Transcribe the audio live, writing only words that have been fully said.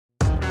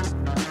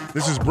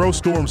This is Bro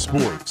Storm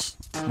Sports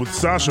with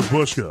Sasha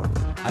Bushka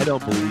I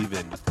don't believe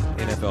in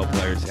NFL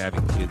players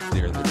having kids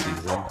during the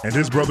season. and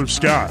his brother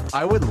Scott.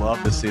 I would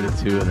love to see the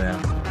two of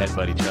them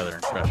headbutt each other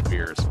and crush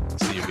beers.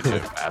 See who can do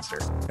it faster.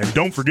 And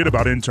don't forget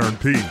about intern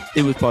P.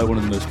 It was probably one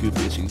of the most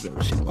goofiest things I've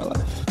ever seen in my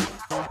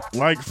life.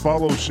 Like,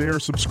 follow, share,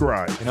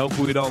 subscribe. And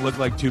hopefully we don't look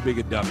like too big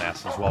of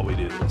dumbasses while we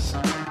do this.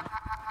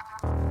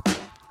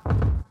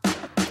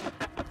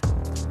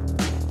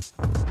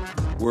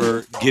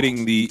 We're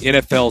getting the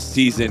NFL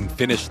season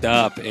finished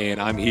up,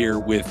 and I'm here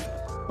with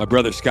my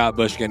brother Scott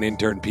Bushka and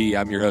intern P.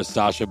 I'm your host,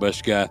 Sasha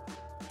Bushka.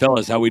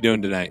 Fellas, how we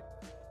doing tonight?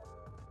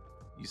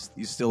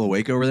 You still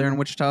awake over there in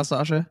Wichita,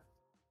 Sasha?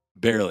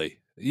 Barely.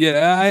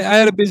 Yeah, I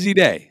had a busy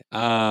day.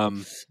 Got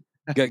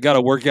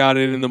a workout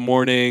in the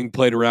morning,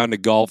 played a round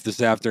of golf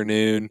this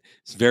afternoon.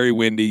 It's very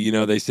windy. You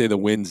know, they say the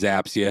wind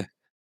zaps you,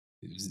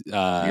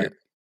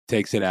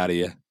 takes it out of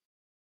you.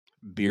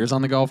 Beers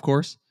on the golf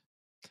course?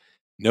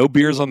 No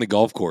beers on the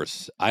golf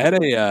course. I had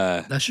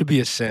a That should be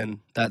a sin.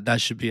 That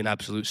should be an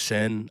absolute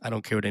sin. I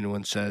don't care what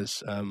anyone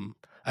says.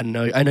 I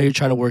know you're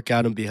trying to work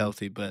out and be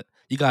healthy, but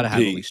you got to have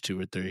at least 2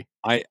 or 3.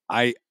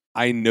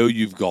 I know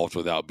you've golfed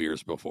without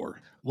beers before.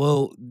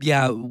 Well,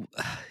 yeah,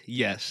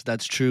 yes,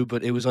 that's true,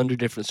 but it was under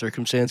different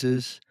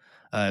circumstances.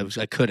 I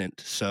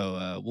couldn't,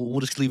 so we'll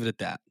just leave it at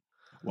that.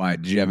 Why?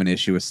 Did you have an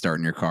issue with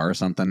starting your car or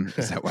something?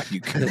 Is that why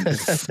you couldn't?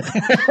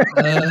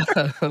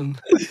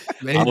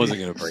 I wasn't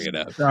going to bring it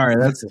up. Sorry,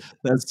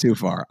 that's too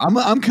far.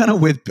 I'm kind of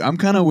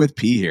with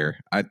P here.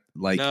 You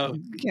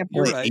can't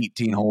play right.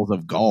 18 holes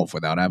of golf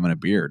without having a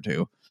beer or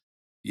two.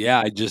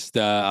 Yeah,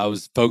 I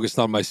was focused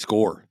on my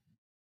score.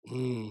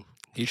 You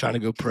trying to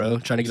go pro?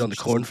 Trying to get on the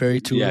Corn Ferry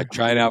tour? Yeah,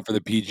 trying out for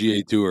the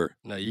PGA Tour.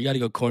 No, you got to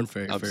go Corn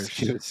Ferry I'm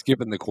first.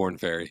 skipping the Corn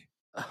Ferry.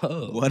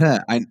 Oh,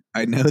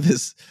 I know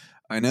this.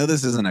 I know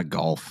this isn't a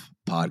golf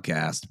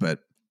podcast, but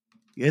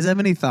you guys have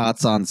any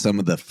thoughts on some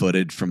of the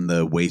footage from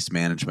the Waste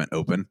Management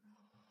Open?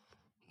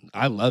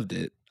 I loved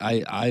it.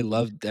 I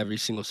loved every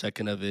single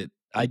second of it.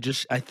 I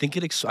think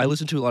I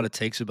listened to a lot of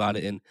takes about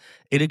it, and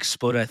it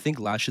exploded. I think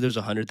last year there was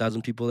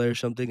 100,000 people there or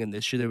something, and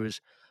this year there was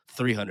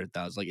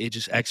 300,000. Like, it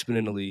just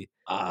exponentially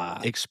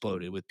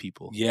exploded with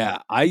people. Yeah,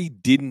 I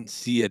didn't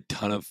see a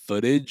ton of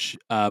footage,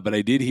 but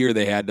I did hear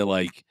they had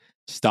to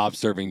stop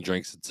serving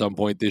drinks at some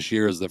point this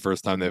year. Is the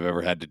first time they've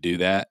ever had to do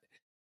that.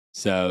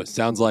 So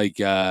sounds like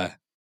the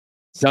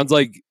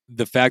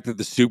fact that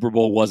the Super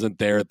Bowl wasn't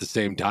there at the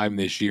same time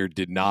this year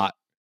did not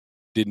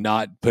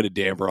put a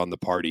damper on the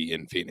party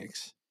in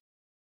Phoenix.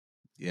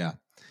 Yeah,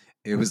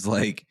 it was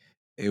like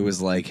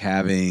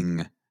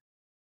having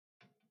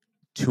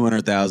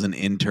 200,000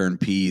 intern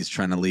P's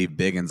trying to leave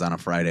Biggins on a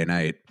Friday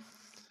night,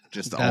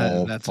 just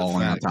all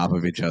falling on top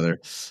of each other.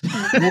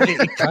 Well,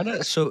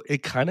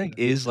 it kind of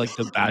is like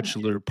the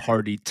bachelor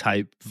party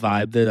type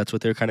vibe there. That's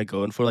what they're kind of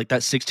going for. Like,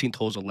 that 16th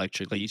hole is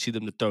electric. Like, you see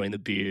them throwing the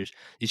beers,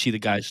 you see the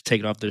guys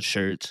taking off their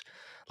shirts.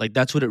 Like,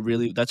 that's what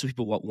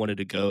people wanted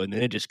to go, and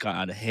then it just got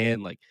out of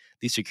hand. Like,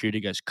 these security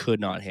guys could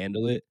not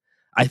handle it.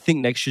 I think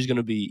next year's going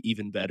to be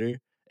even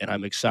better, and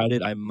I'm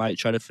excited. I might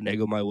try to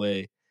finagle my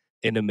way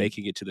into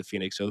making it to the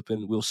Phoenix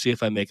Open. We'll see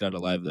if I make it out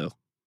alive, though.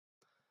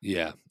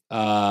 Yeah.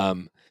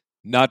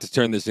 Not to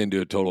turn this into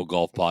a total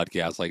golf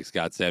podcast, like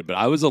Scott said, but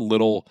I was a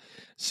little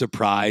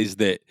surprised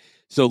that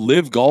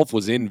Live Golf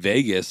was in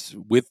Vegas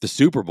with the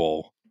Super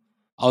Bowl.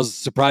 I was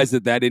surprised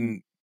that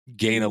didn't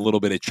gain a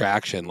little bit of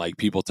traction, like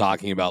people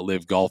talking about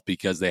Live Golf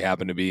because they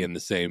happen to be in the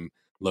same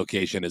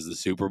location as the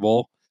Super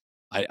Bowl.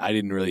 I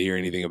didn't really hear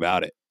anything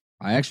about it.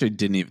 I actually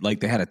didn't even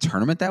they had a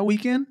tournament that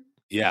weekend.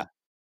 Yeah,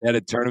 they had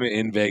a tournament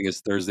in Vegas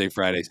Thursday,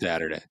 Friday,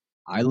 Saturday.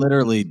 I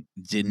literally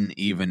didn't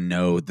even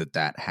know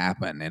that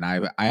happened, and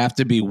I have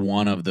to be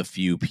one of the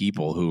few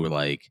people who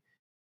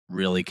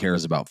really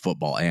cares about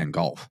football and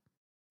golf.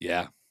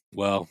 Yeah,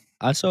 well,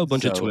 I saw a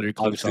bunch of Twitter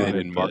clips on they it.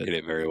 didn't market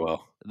it very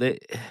well.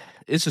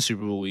 It's a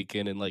Super Bowl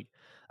weekend, and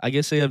I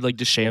guess they have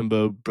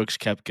DeChambeau, Brooks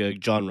Koepka,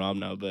 John Rahm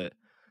now, but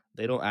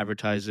they don't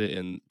advertise it,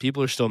 and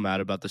people are still mad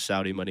about the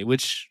Saudi money,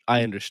 which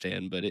I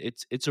understand. But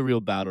it's a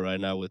real battle right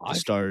now with the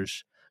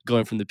stars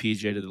going from the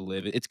PGA to the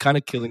Live. It's kind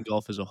of killing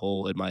golf as a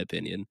whole, in my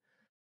opinion.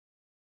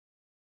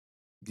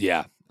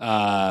 Yeah,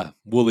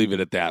 we'll leave it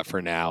at that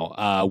for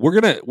now. We're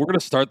gonna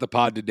start the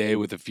pod today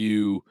with a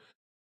few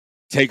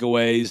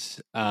takeaways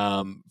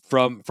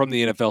from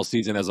the NFL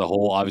season as a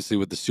whole. Obviously,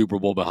 with the Super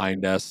Bowl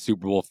behind us,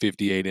 Super Bowl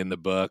 58 in the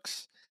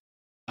books.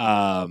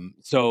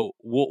 So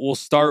we'll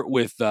start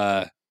with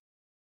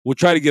we'll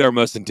try to get our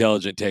most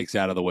intelligent takes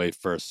out of the way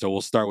first. So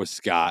we'll start with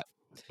Scott.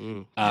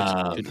 Good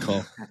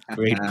call,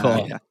 great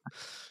call.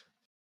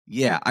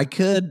 Yeah, I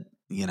could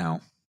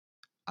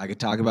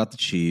talk about the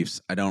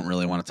Chiefs. I don't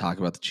really want to talk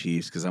about the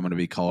Chiefs because I'm going to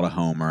be called a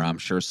homer. I'm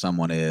sure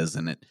someone is,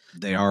 and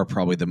they are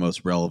probably the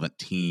most relevant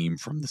team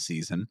from the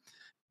season.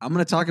 I'm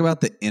going to talk about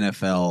the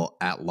NFL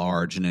at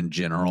large and in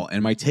general.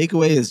 And my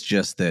takeaway is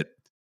just that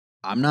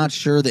I'm not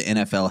sure the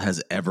NFL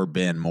has ever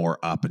been more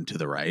up and to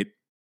the right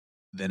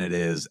than it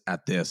is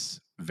at this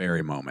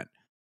very moment.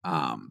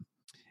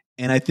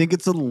 And I think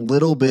it's a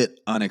little bit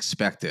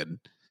unexpected.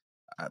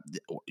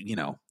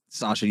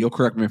 Sasha, you'll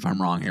correct me if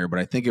I'm wrong here, but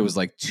I think it was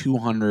like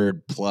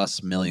 200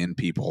 plus million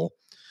people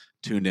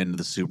tuned into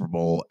the Super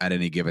Bowl at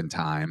any given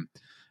time.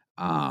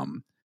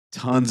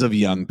 Tons of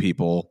young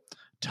people,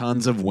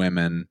 tons of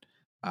women.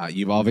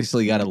 You've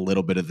obviously got a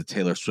little bit of the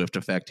Taylor Swift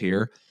effect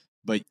here,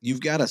 but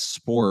you've got a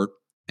sport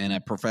and a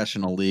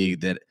professional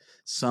league that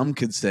some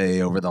could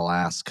say over the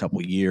last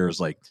couple years,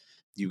 like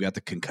you got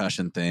the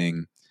concussion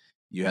thing,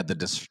 you had the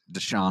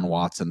Deshaun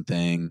Watson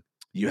thing,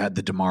 you had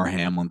the DeMar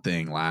Hamlin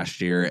thing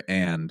last year,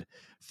 and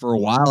for a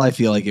while I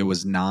feel like it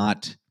was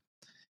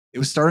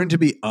starting to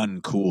be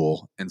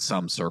uncool in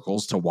some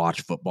circles to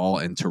watch football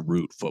and to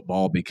root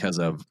football because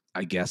of,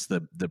 I guess,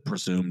 the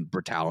presumed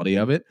brutality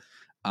of it.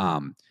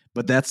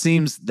 But that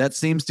seems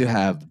to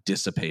have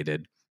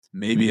dissipated,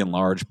 maybe in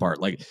large part.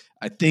 Like,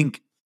 I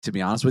think, to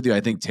be honest with you,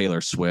 I think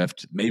Taylor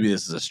Swift, maybe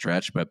this is a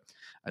stretch, but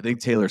I think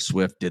Taylor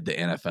Swift did the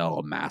NFL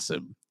a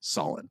massive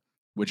solid,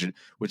 which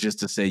is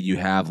to say you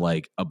have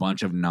like a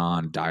bunch of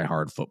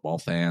non-diehard football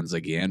fans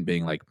again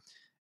being like,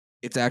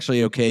 it's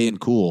actually okay and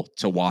cool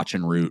to watch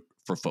and root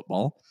for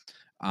football.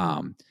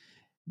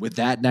 With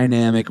that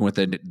dynamic and with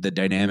the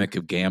dynamic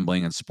of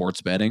gambling and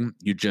sports betting,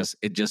 it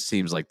just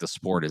seems like the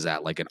sport is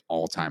at like an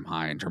all-time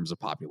high in terms of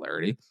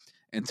popularity.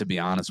 And to be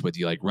honest with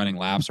you, like running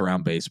laps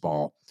around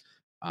baseball,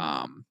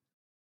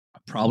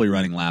 probably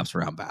running laps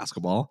around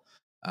basketball,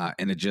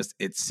 and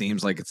it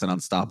seems like it's an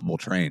unstoppable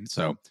train.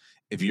 So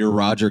if you're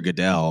Roger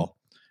Goodell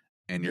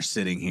and you're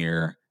sitting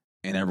here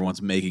and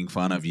everyone's making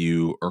fun of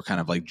you or kind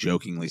of like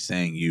jokingly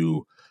saying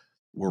you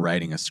were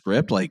writing a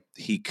script, like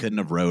he couldn't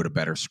have wrote a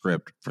better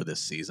script for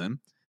this season.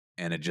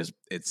 And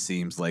it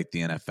seems like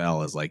the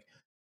NFL is like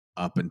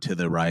up and to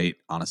the right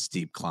on a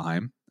steep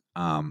climb.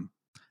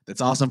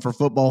 That's awesome for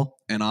football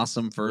and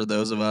awesome for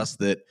those of us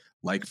that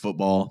like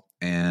football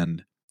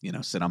and,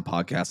 sit on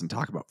podcasts and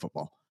talk about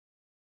football.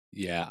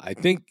 Yeah, I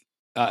think,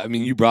 I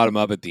mean, you brought him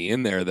up at the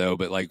end there, though,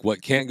 but like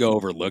what can't go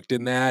overlooked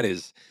in that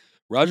is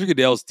Roger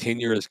Goodell's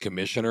tenure as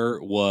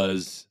commissioner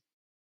was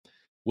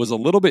a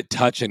little bit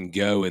touch and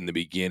go in the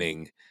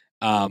beginning.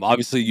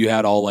 Obviously, you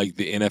had all like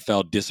the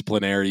NFL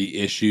disciplinary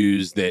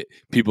issues that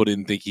people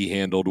didn't think he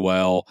handled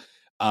well.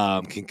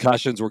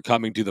 Concussions were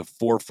coming to the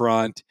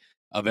forefront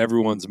of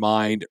everyone's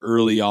mind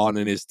early on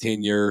in his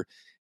tenure,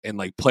 and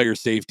like player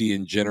safety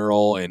in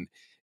general. And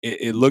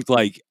it looked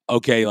like,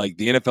 okay, like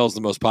the NFL is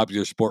the most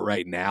popular sport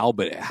right now,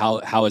 but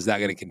how is that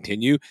going to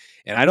continue?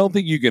 And I don't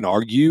think you can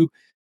argue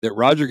that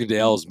Roger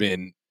Goodell has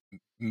been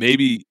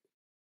maybe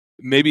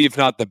if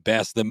not the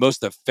best, the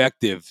most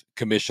effective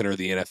commissioner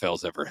the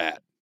NFL's ever had.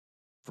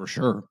 For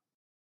sure.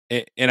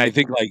 And I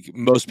think like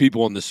most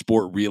people in the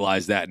sport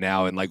realize that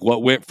now. And like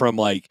what went from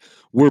like,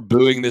 we're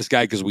booing this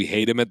guy because we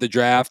hate him at the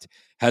draft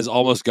has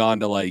almost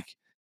gone to like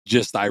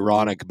just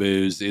ironic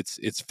boos.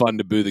 It's fun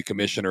to boo the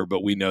commissioner,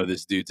 but we know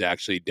this dude's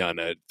actually done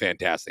a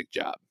fantastic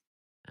job.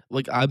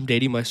 Like, I'm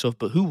dating myself,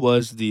 but who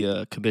was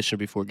the commissioner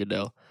before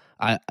Goodell?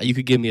 You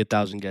could give me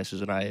 1,000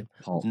 guesses, and I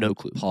have no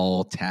clue.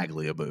 Paul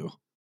Tagliabue,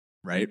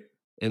 right?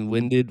 And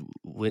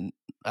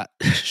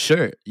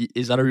sure,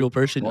 is that a real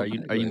person? Are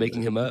you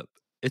making him up?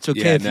 It's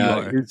okay if you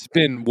are. It's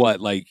been what,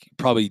 like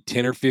probably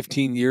 10 or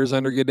 15 years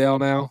under Goodell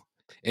now.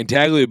 And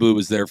Tagliabue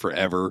was there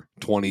forever,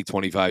 20,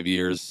 25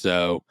 years.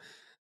 So,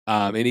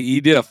 and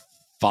he did a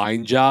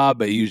fine job,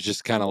 but he was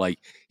just kind of like,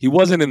 he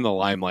wasn't in the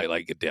limelight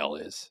like Goodell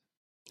is.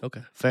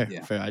 Okay, fair.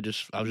 I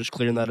was just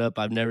clearing that up.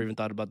 I've never even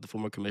thought about the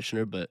former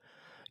commissioner, but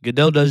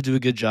Goodell does do a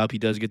good job. He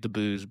does get the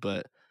boos,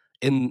 but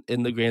in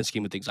the grand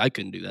scheme of things, I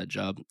couldn't do that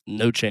job.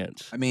 No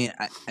chance. I mean,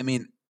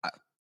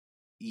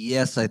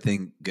 yes, I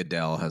think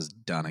Goodell has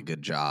done a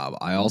good job.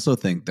 I also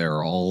think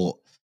the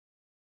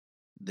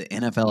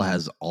NFL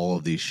has all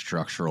of these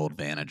structural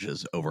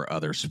advantages over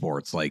other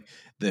sports. Like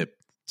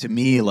to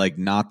me, like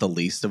not the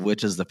least of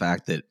which is the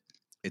fact that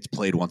it's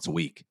played once a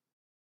week,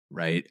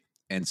 right?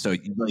 And so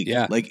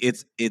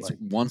it's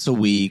once a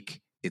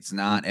week. It's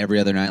not every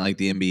other night like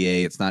the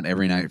NBA. It's not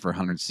every night for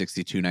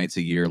 162 nights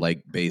a year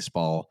like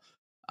baseball.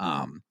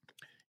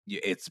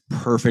 It's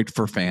perfect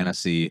for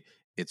fantasy.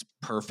 It's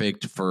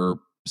perfect for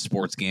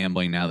sports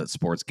gambling now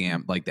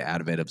that like the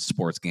advent of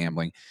sports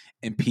gambling,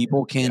 and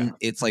people can.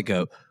 It's like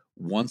a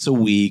once a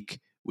week.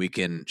 We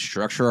can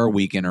structure our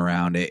weekend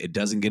around it. It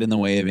doesn't get in the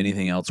way of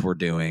anything else we're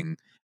doing.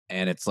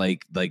 And it's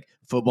like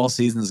football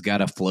season's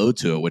got a flow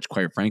to it, which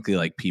quite frankly,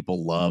 like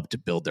people love to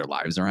build their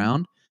lives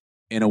around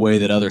in a way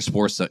that other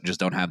sports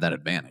just don't have that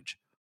advantage.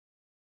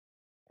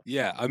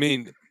 Yeah, I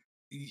mean,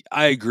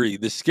 I agree.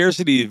 The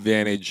scarcity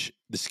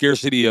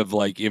of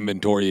like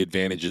inventory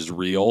advantage is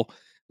real.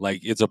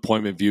 Like it's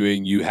appointment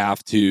viewing. You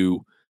have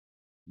to,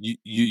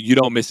 you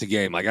don't miss a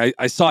game. Like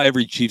I saw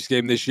every Chiefs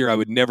game this year. I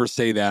would never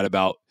say that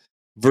about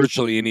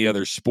virtually any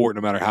other sport,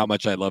 no matter how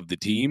much I love the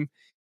team.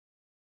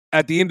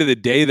 At the end of the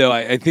day, though,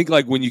 I think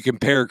like when you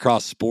compare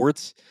across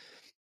sports,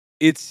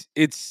 it's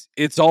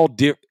all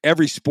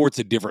every sport's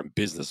a different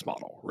business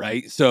model,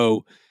 right?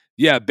 So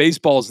yeah,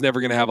 baseball is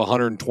never going to have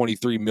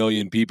 123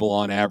 million people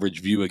on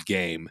average view a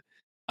game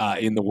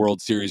in the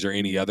World Series or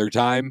any other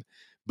time,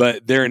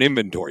 but they're an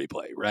inventory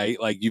play, right?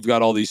 Like you've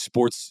got all these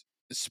sports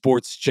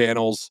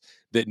channels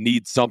that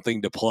need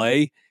something to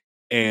play.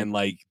 And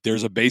like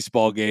there's a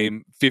baseball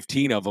game,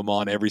 15 of them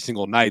on every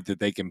single night that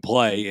they can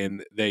play,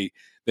 and they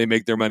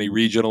make their money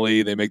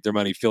regionally, they make their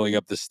money filling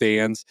up the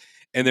stands,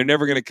 and they're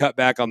never going to cut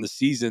back on the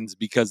seasons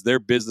because their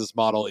business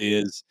model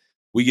is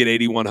we get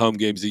 81 home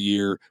games a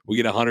year, we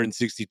get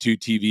 162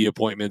 TV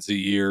appointments a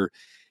year,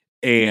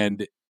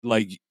 and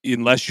like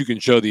unless you can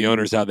show the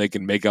owners how they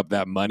can make up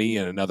that money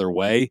in another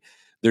way,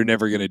 they're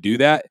never going to do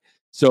that.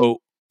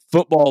 So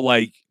football,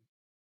 like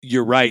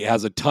you're right,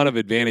 has a ton of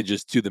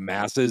advantages to the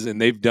masses,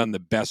 and they've done the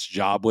best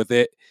job with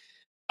it.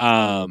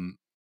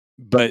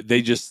 But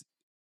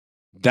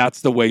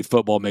that's the way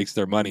football makes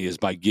their money, is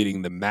by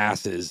getting the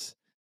masses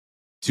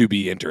to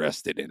be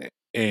interested in it.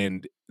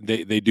 And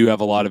they do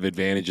have a lot of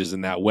advantages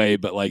in that way,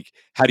 but like,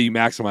 how do you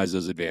maximize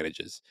those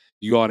advantages?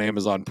 You go on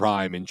Amazon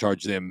Prime and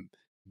charge them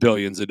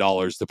billions of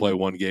dollars to play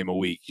one game a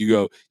week.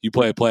 You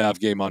play a playoff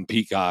game on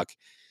Peacock.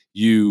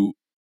 You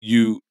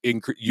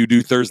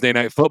do Thursday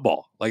night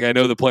football. Like, I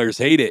know the players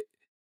hate it.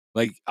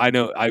 Like, I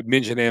know I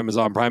mentioned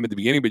Amazon Prime at the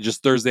beginning, but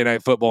just Thursday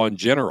night football in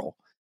general,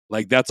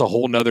 like that's a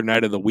whole nother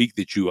night of the week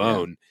that you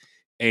own.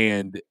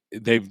 And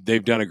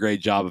they've done a great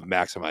job of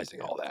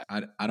maximizing all that.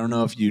 I don't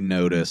know if you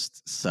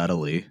noticed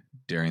subtly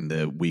during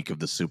the week of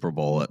the Super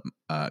Bowl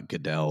at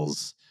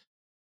Goodell's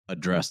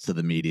address to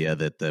the media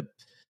that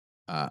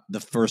the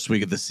first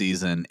week of the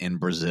season in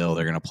Brazil,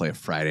 they're going to play a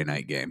Friday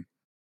night game,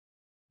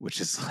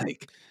 which is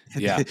like,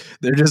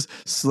 they're just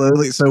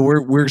slowly. So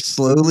we're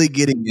slowly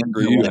getting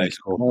into like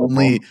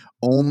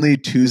only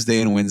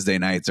Tuesday and Wednesday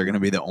nights are going to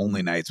be the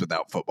only nights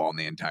without football in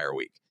the entire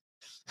week.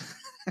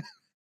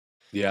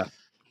 Yeah.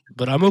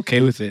 But I'm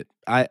okay with it.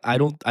 I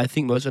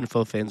think most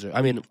NFL fans are.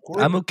 I mean,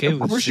 I'm okay with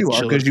it. Of course you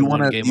are, because you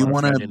want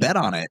to bet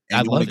on it,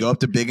 and you want to go up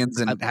to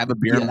Biggins and have a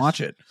beer and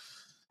watch it.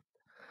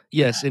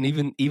 Yes, and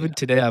even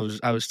today I was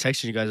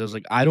texting you guys. I was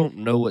like, I don't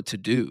know what to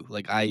do.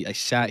 Like I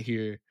sat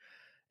here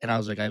and I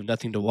was like, I have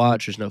nothing to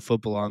watch. There's no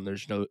football on.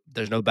 There's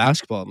no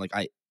basketball. I'm like,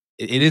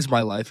 it is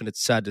my life, and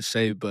it's sad to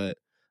say, but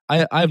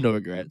I have no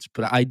regrets.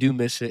 But I do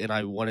miss it, and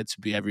I want it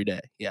to be every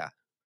day. Yeah.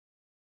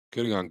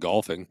 Could have gone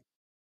golfing.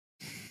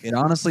 It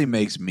honestly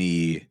makes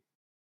me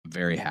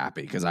very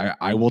happy, because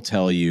I will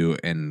tell you,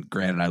 and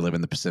granted I live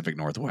in the Pacific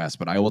Northwest,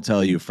 but I will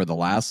tell you, for the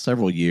last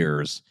several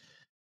years,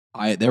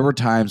 there were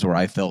times where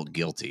I felt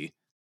guilty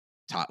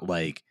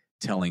like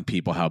telling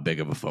people how big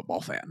of a football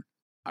fan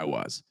I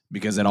was,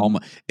 because it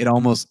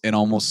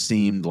almost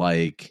seemed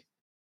like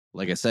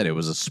I said, it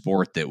was a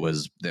sport that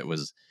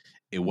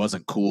it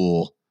wasn't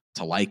cool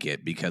to like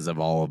it because of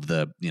all of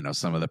the,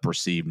 some of the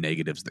perceived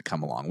negatives that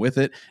come along with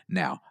it.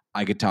 Now,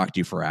 I could talk to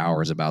you for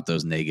hours about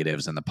those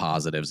negatives and the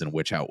positives and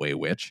which outweigh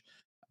which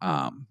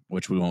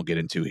we won't get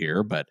into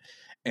here. But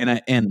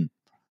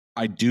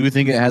I do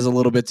think it has a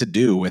little bit to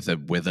do with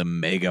a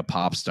mega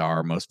pop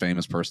star, most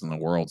famous person in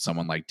the world,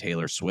 someone like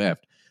Taylor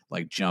Swift,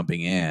 like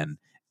jumping in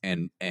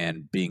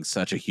and being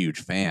such a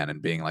huge fan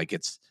and being like,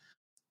 it's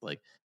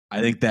like, I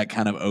think that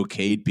kind of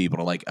okayed people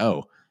to like,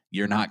 oh,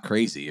 you're not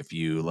crazy if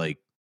you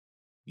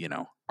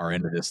are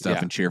into this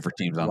stuff and cheer for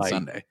teams on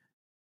Sunday.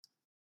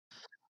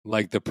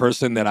 Like, the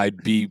person that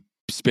I'd be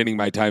spending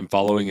my time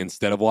following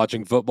instead of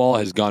watching football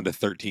has gone to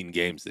 13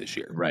 games this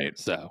year. Right.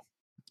 So,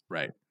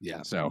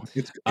 yeah. So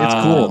it's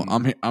cool.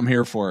 I'm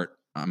here for it.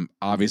 I'm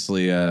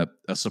obviously a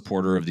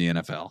supporter of the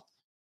NFL.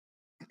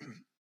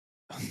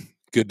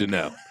 Good to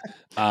know.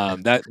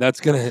 It's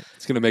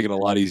gonna make it a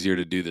lot easier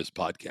to do this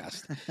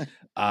podcast.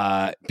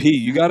 P,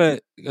 you got a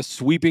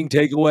sweeping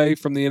takeaway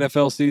from the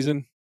NFL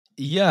season?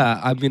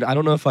 Yeah, I mean, I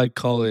don't know if I'd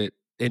call it,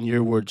 in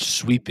your words,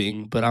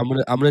 sweeping, but I'm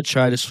gonna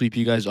try to sweep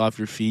you guys off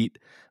your feet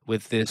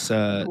with this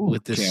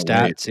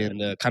stats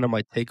and kind of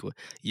my takeaway.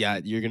 Yeah,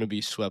 you're gonna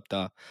be swept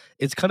off.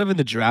 It's kind of in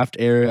the draft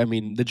era. I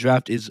mean, the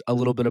draft is a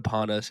little bit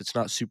upon us. It's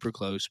not super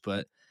close,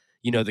 but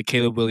the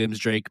Caleb Williams,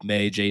 Drake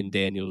May, Jaden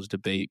Daniels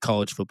debate,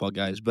 college football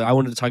guys. But I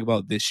wanted to talk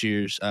about this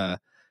year's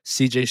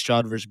C.J.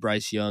 Stroud versus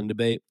Bryce Young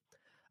debate.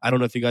 I don't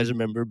know if you guys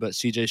remember, but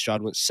C.J.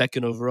 Stroud went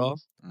second overall,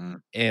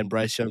 and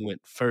Bryce Young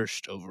went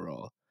first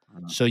overall.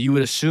 So you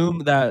would assume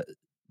that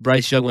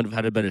Bryce Young would have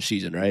had a better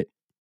season, right?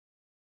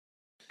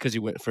 Because he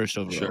went first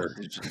overall.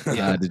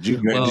 Sure. Did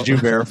you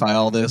verify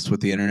all this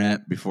with the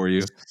internet before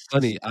you?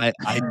 Funny, I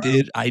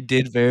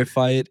did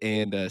verify it,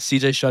 and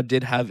CJ Stroud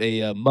did have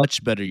a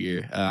much better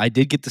year. I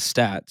did get the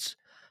stats.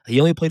 He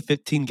only played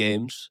 15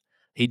 games.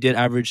 He did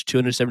average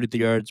 273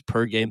 yards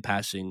per game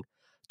passing,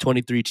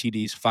 23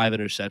 TDs, 5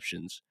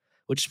 interceptions,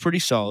 which is pretty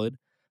solid.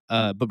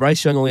 But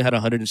Bryce Young only had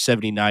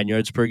 179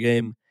 yards per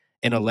game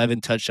and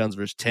 11 touchdowns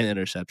versus 10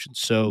 interceptions.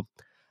 So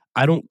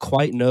I don't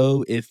quite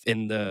know if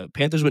the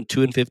Panthers went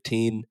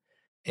 2-15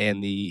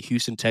 and the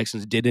Houston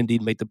Texans did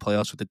indeed make the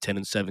playoffs with a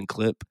 10-7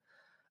 clip.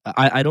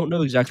 I don't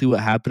know exactly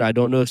what happened. I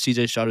don't know if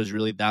CJ Stroud is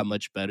really that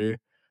much better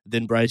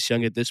than Bryce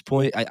Young at this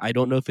point. I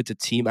don't know if it's a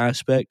team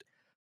aspect,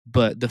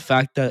 but the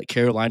fact that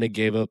Carolina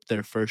gave up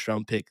their first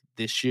round pick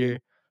this year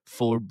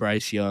for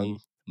Bryce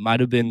Young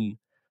might have been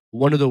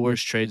one of the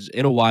worst trades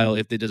in a while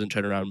if it doesn't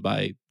turn around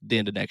by the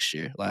end of next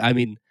year. Like, I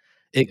mean,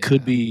 it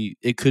could be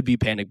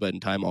panic button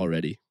time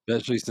already.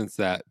 especially since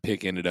that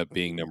pick ended up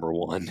being number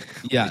 1.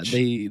 Yeah, which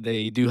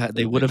they do have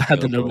they would've would been have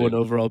had so the number funny.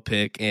 1 overall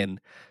pick, and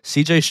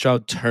CJ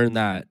Stroud turned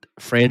that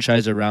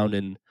franchise around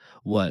in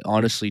what,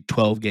 honestly,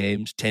 12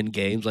 games, 10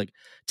 games. Like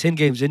 10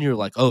 games in, you're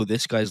like, oh,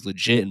 this guy's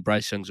legit, and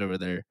Bryce Young's over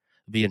there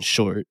being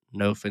short.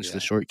 No offense to the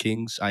Yeah. short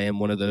kings. I am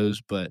one of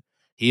those, but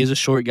he is a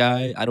short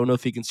guy. I don't know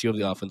if he can see over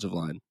the offensive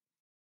line.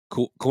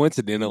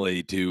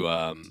 Coincidentally,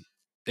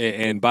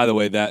 and by the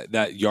way,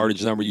 that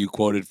yardage number you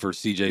quoted for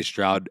CJ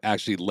Stroud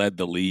actually led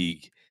the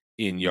league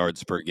in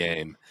yards per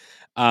game.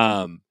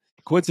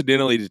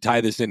 Coincidentally, to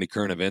tie this into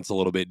current events a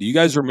little bit, do you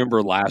guys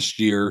remember last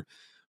year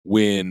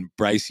when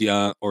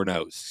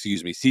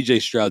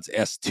CJ Stroud's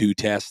S2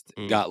 test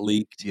got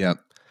leaked? Yep.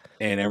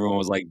 And everyone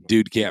was like,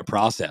 dude can't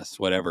process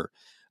whatever.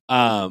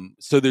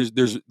 So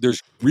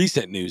there's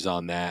recent news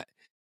on that.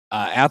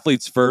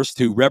 Athletes First,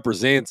 who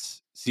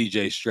represents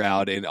CJ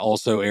Stroud and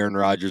also Aaron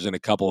Rodgers and a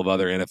couple of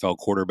other NFL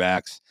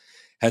quarterbacks,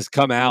 has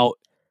come out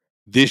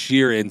this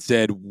year and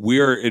said,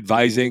 we're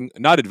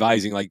not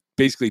advising, like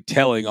basically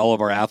telling all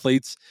of our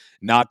athletes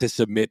not to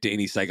submit to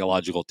any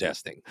psychological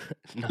testing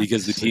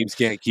because the teams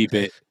can't keep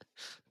it.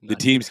 The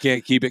teams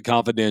can't keep it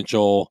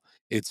confidential.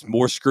 It's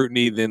more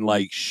scrutiny than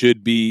like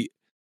should be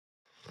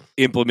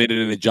implemented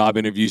in a job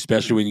interview,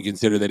 especially when you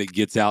consider that it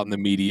gets out in the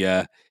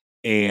media.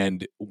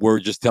 And we're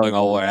just telling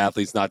all our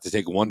athletes not to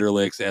take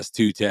Wonderlic's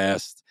S2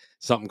 test,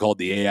 something called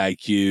the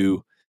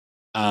AIQ,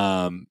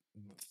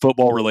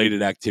 football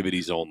related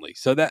activities only.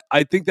 So that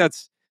I think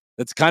that's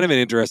kind of an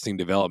interesting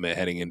development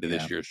heading into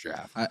this year's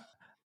draft.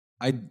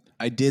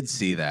 I did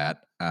see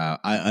that.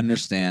 I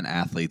understand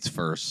Athletes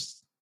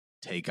First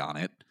take on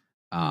it.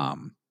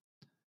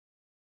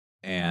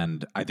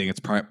 And I think it's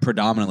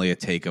predominantly a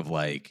take of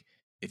like,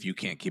 if you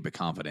can't keep it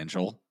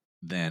confidential,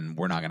 then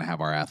we're not going to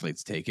have our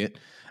athletes take it.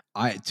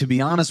 To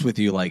be honest with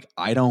you, like,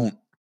 I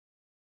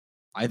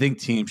think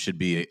teams should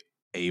be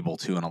able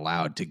to and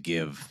allowed to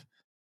give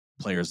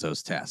players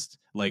those tests.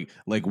 Like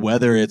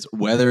whether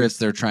it's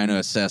they're trying to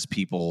assess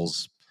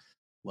people's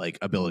like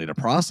ability to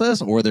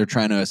process, or they're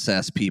trying to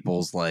assess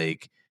people's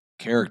like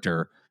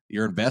character.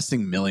 You're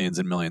investing millions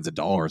and millions of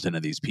dollars into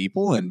these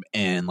people,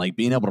 and like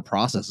being able to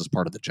process is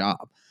part of the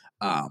job.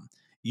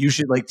 You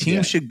should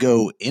teams should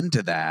go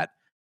into that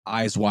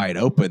eyes wide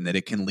open that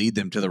it can lead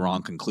them to the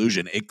wrong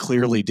conclusion. It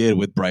clearly did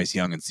with Bryce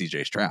Young and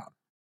CJ Stroud,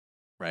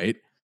 right?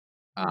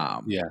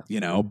 But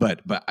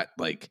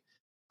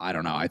I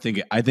don't know. I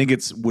think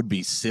it's would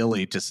be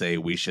silly to say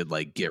we should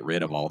like get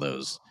rid of all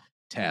those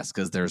tests,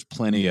 because there's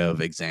plenty of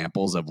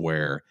examples of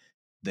where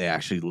they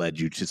actually led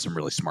you to some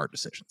really smart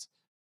decisions.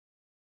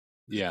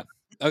 Yeah.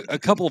 A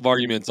couple of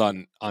arguments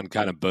on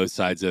kind of both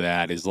sides of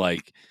that is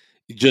like,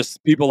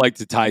 just people like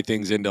to tie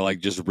things into like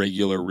just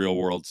regular real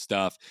world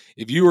stuff.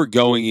 If you were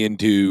going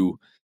into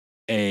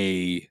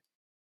a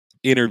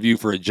interview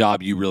for a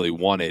job you really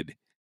wanted,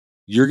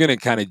 you're going to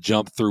kind of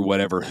jump through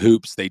whatever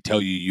hoops they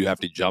tell you have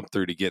to jump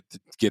through to get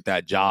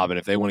that job. And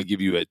if they want to give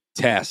you a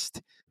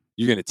test,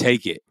 you're going to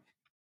take it.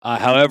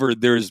 However,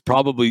 there's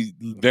probably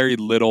very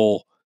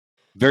little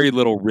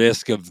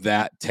risk of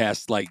that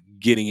test like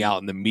getting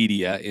out in the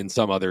media in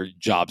some other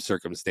job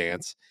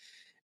circumstance.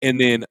 And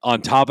then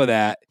on top of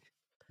that,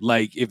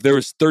 like if there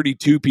was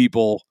 32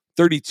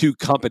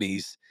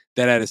 companies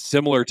that had a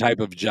similar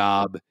type of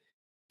job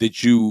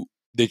that you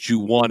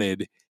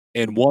wanted,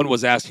 and one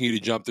was asking you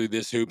to jump through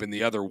this hoop and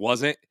the other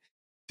wasn't,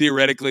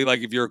 theoretically,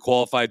 like if you're a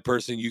qualified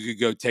person, you could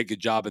go take a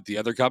job at the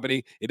other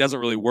company. It doesn't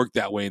really work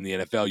that way in the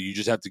NFL. You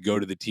just have to go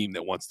to the team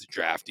that wants to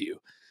draft you.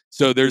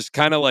 So there's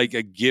kind of like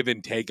a give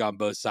and take on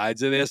both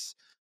sides of this,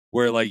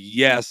 where like,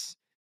 yes,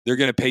 they're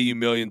going to pay you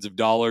millions of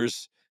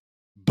dollars,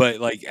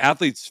 but like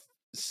athletes,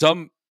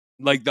 some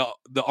like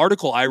the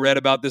article I read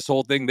about this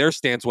whole thing, their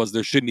stance was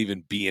there shouldn't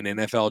even be an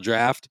NFL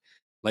draft.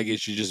 Like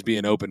it should just be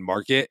an open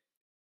market.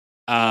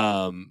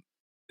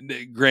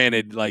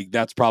 Granted, like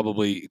that's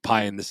probably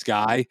pie in the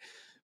sky,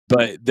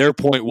 but their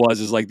point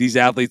is like these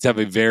athletes have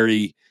a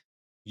very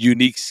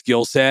unique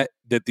skill set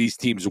that these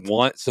teams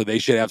want, so they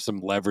should have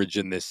some leverage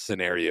in this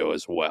scenario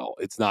as well.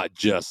 It's not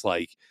just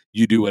like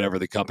you do whatever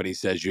the company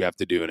says you have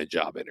to do in a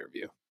job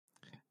interview.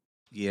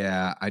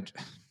 Yeah,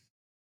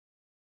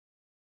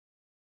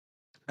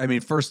 I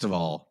mean, first of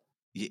all,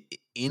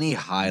 any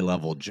high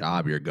level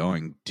job you're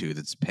going to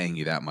that's paying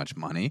you that much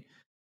money,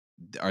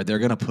 they're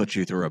going to put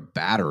you through a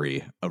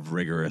battery of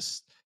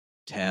rigorous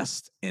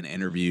tests and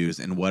interviews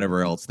and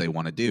whatever else they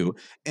want to do.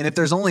 And if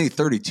there's only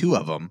 32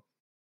 of them,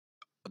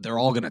 they're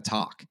all going to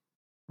talk,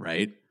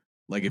 right?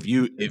 Like if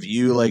you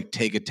like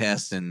take a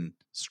test and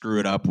screw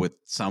it up with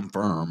some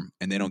firm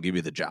and they don't give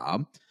you the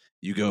job,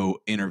 you go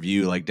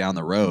interview like down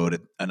the road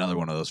at another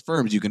one of those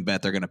firms, you can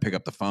bet they're going to pick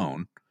up the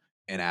phone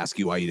and ask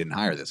you why you didn't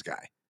hire this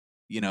guy.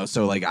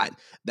 So like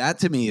that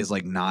to me is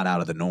like not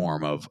out of the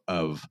norm of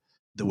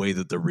the way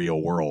that the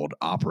real world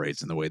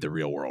operates and the way the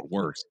real world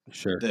works.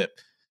 Sure.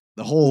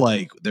 The whole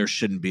like there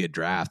shouldn't be a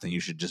draft and you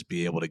should just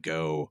be able to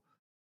go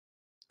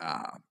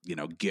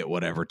get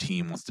whatever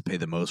team wants to pay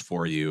the most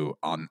for you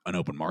on an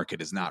open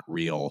market is not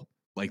real.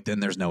 Like then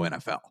there's no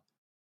NFL.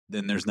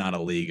 then there's not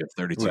a league of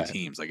 32 Right.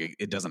 teams. Like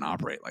it doesn't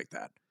operate like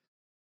that.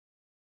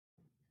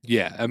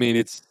 Yeah, I mean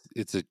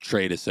it's a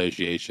trade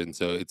association,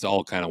 so it's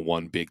all kind of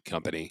one big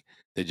company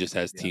that just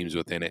has Yeah. teams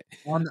within it.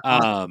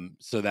 On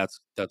So that's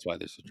why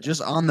there's a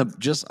just on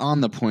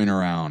the point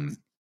around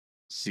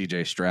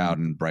CJ Stroud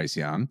and Bryce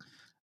Young.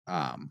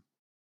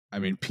 I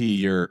mean, P,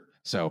 you're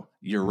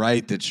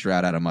right that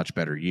Stroud had a much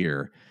better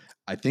year.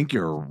 I think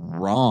you're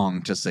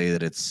wrong to say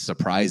that it's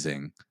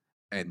surprising.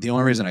 And the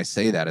only reason I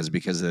say that is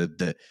because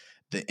the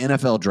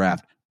NFL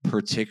draft,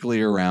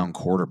 particularly around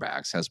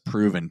quarterbacks, has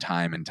proven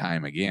time and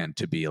time again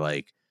to be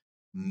like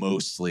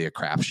mostly a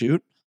crapshoot,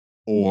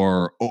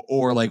 or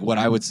like what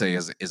I would say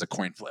is a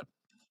coin flip.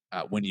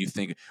 When you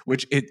think,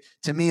 which it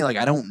to me, like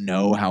I don't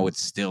know how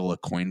it's still a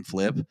coin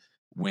flip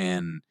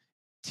when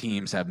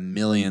teams have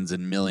millions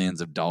and millions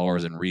of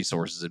dollars and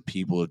resources and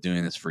people have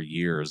doing this for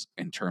years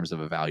in terms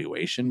of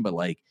evaluation. But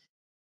like,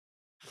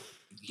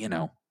 you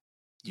know,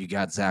 you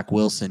got Zach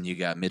Wilson, you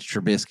got Mitch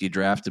Trubisky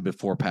drafted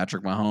before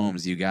Patrick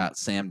Mahomes, you got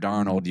Sam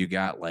Darnold, you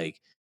got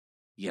like,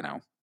 you know,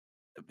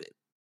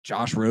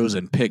 Josh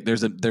Rosen pick.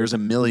 There's a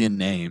million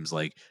names.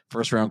 Like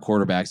first round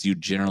quarterbacks, you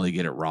generally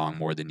get it wrong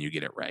more than you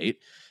get it right.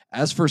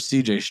 As for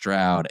CJ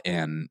Stroud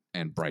and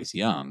Bryce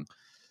Young,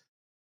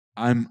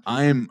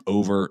 I'm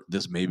over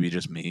this. Maybe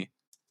just me.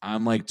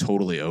 I'm like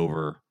totally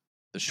over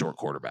the short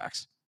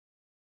quarterbacks.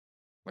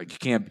 Like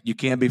you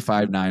can't be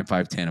 5'9",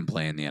 5'10" and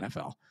play in the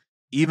NFL.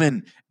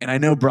 Even and I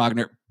know Brock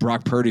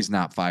Purdy's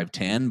not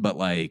 5'10", but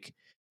like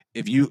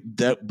if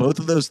both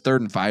of those 3rd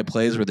and 5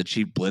 plays where the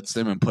Chief blitzed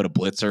him and put a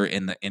blitzer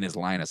in his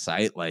line of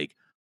sight, like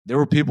there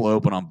were people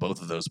open on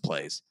both of those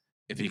plays.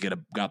 If he could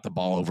have got the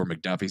ball over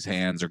McDuffie's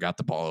hands or got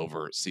the ball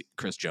over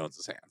Chris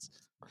Jones's hands.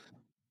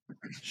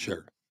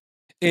 Sure.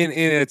 And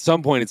at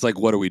some point, it's like,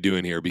 what are we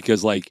doing here?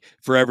 Because like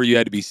forever, you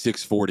had to be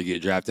 6'4" to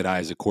get drafted high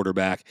as a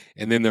quarterback,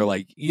 and then they're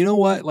like, you know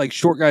what? Like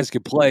short guys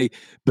could play,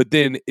 but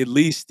then at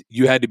least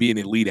you had to be an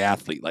elite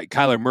athlete. Like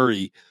Kyler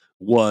Murray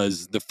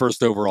was the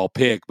first overall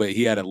pick, but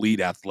he had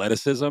elite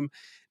athleticism.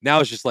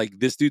 Now it's just like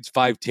this dude's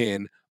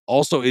 5'10",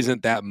 also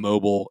isn't that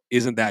mobile,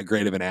 isn't that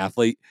great of an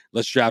athlete.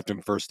 Let's draft him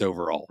first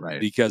overall,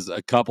 Right? Because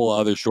a couple of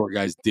other short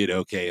guys did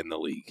okay in the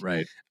league,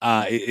 Right?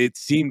 It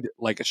seemed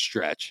like a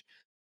stretch.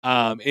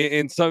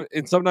 And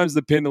sometimes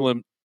the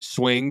pendulum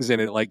swings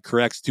and it like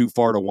corrects too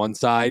far to one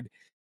side,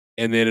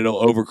 and then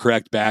it'll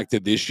overcorrect back to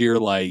this year.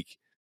 Like,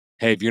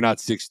 hey, if you're not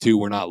 6'2",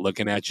 we're not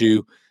looking at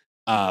you,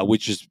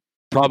 which is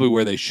probably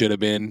where they should have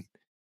been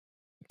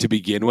to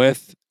begin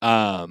with.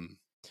 But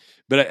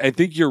I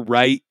think you're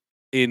right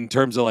in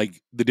terms of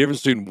like the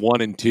difference between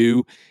 1 and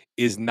 2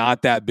 is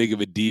not that big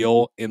of a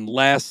deal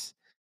unless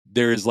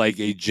there is like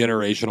a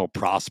generational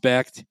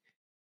prospect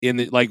in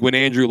the, like when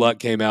Andrew Luck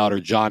came out or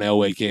John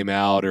Elway came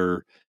out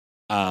or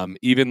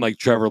even like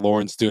Trevor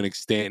Lawrence to an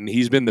extent, and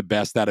he's been the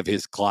best out of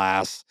his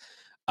class.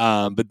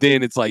 But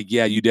then it's like,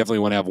 yeah, you definitely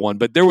want to have one,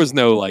 but there was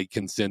no like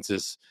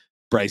consensus.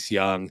 Bryce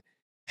Young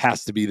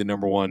has to be the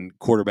number 1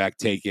 quarterback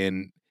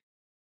taken,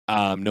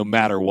 no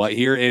matter what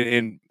here.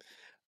 And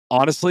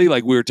honestly,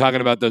 like we were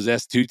talking about those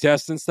S2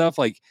 tests and stuff,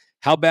 like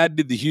how bad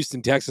did the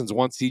Houston Texans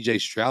want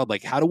CJ Stroud?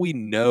 Like, how do we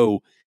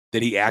know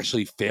that he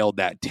actually failed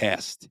that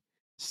test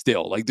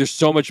still? Like, there's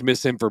so much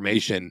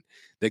misinformation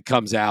that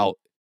comes out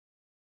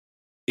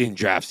in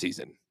draft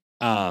season.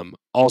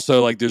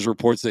 Also, like there's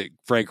reports that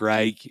Frank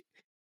Reich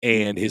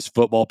and his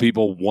football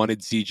people wanted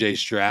CJ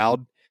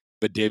Stroud,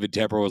 but David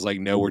Tepper was like,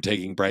 no, we're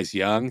taking Bryce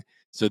Young.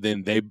 So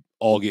then they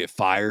all get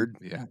fired.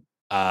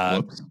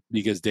 Yeah.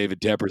 Because David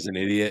Tepper's an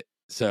idiot.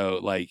 So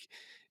like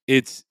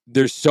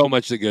there's so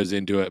much that goes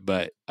into it,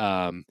 but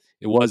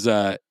it was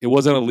an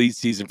elite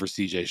season for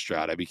CJ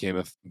Stroud. I became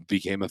a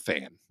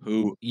fan.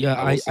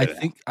 I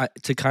think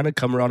to kind of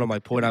come around on my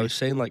point, I was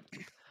saying like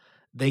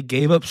they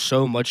gave up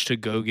so much to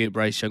go get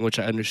Bryce Young, which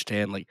I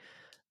understand, like,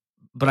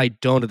 but I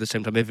don't at the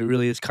same time. If it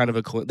really is kind of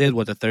they had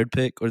the 3rd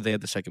pick or they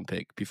had the 2nd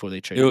pick before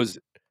they traded. It was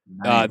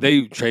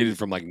they traded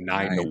from like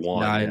 9 to 1,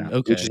 9,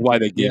 okay, which is why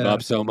they gave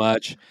up so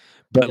much.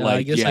 But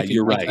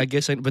you're right.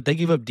 But they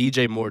gave up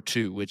DJ Moore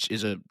too, which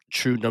is a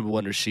true number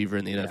 1 receiver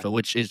in the NFL,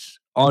 which is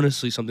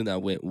honestly something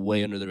that went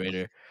way under the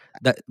radar.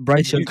 That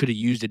Bryce Young could have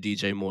used a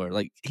DJ Moore.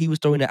 Like he was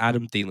throwing to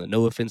Adam Thielen.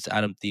 No offense to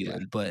Adam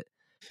Thielen, but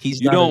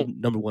he's not a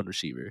number 1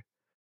 receiver.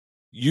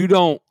 You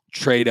don't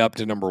trade up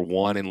to number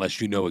 1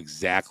 unless you know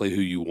exactly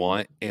who you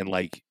want, and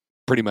like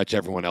pretty much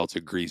everyone else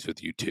agrees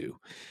with you too.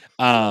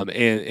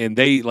 And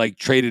they like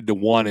traded to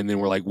 1, and then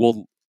we're like,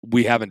 well,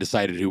 we haven't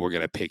decided who we're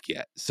gonna pick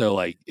yet. So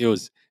like it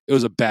was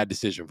a bad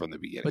decision from the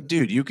beginning. But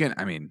dude, you can,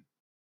 I mean,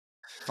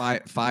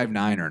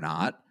 5'9" or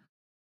not,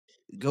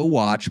 go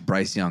watch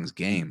Bryce Young's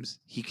games.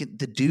 He can't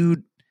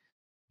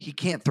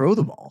throw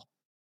the ball.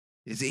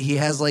 He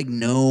has like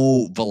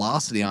no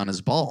velocity on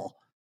his ball.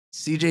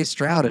 CJ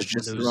Stroud is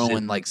just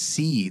throwing like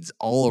seeds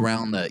all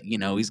around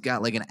he's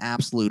got like an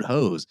absolute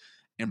hose.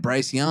 And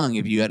Bryce Young,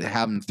 if you had to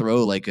have him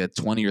throw like a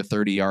 20 or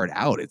 30 yard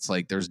out, it's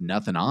like there's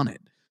nothing on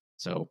it.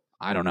 So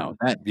I don't know.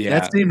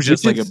 That seems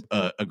just like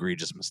a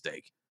egregious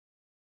mistake.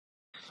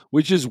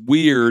 which is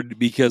weird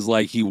because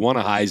like he won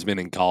a Heisman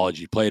in college.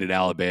 He played at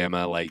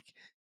Alabama. Like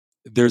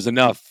there's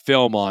enough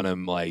film on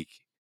him. Like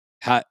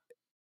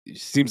it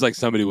seems like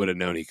somebody would have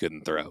known he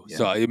couldn't throw. Yeah.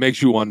 So it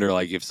makes you wonder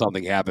like if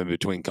something happened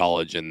between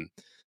college and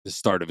the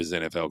start of his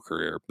NFL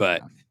career.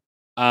 But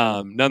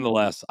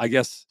nonetheless, I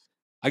guess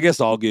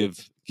I'll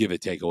give a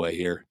takeaway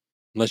here.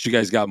 Unless you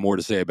guys got more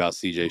to say about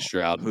CJ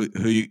Stroud.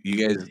 Who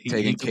you guys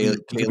taking? he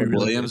could be Caleb really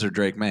Williams good. or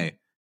Drake May?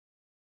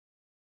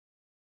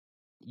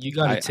 You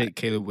got to take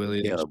Caleb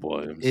Williams. Caleb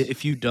Williams.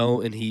 If you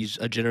don't, and he's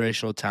a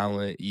generational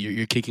talent,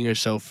 you're kicking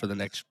yourself for the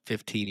next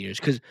 15 years.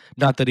 Because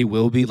not that he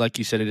will be, like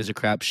you said, it is a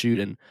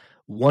crapshoot. And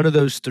one of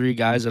those three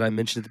guys that I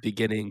mentioned at the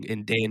beginning,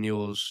 in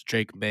Daniels,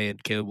 Drake May,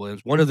 and Caleb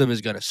Williams, one of them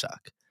is gonna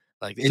suck.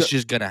 Like it's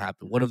just gonna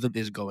happen. One of them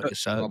is going to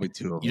suck. Probably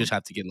two of them. You just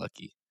have to get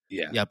lucky.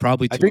 Yeah, Yeah,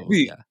 probably two. I think of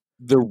them,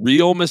 the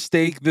real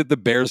mistake that the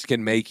Bears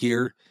can make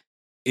here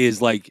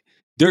is like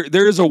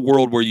there is a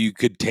world where you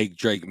could take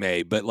Drake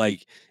May, but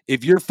like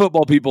if your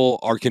football people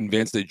are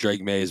convinced that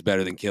Drake May is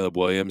better than Caleb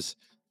Williams,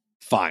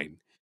 fine.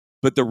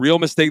 But the real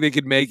mistake they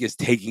could make is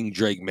taking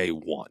Drake May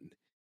 1.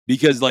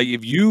 Because like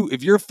if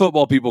your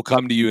football people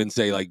come to you and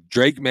say like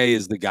Drake May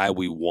is the guy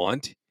we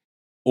want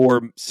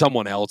or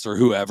someone else or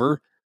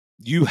whoever,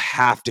 you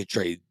have to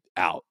trade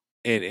out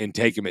and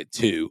take him at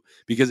 2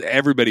 because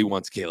everybody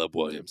wants Caleb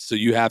Williams. So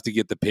you have to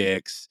get the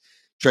picks,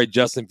 trade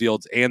Justin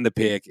Fields and the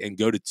pick and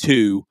go to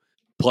 2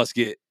 plus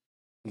get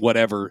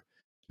whoever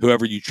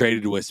you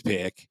traded with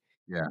pick.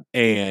 Yeah.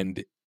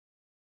 And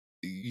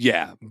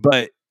yeah,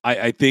 but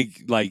I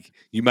think like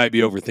you might be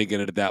overthinking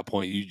it at that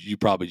point. You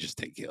probably just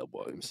take Caleb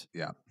Williams.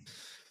 Yeah.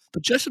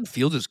 But Justin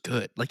Fields is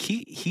good. Like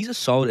he's a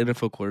solid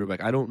NFL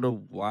quarterback. I don't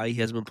know why he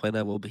hasn't been playing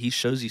that well, but he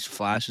shows these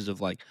flashes of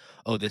like,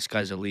 oh, this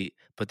guy's elite.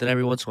 But then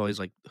every once in a while, he's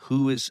like,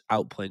 who is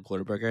outplaying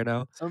quarterback right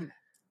now? Some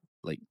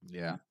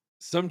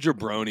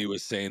jabroni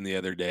was saying the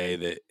other day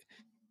that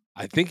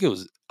I think it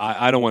was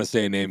I don't want to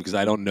say a name because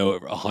I don't know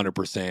it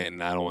 100%,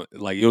 and I don't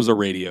like it was a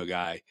radio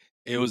guy.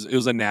 It was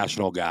a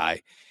national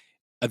guy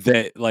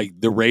that like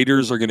the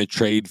Raiders are going to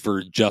trade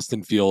for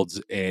Justin Fields,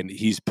 and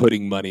he's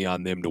putting money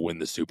on them to win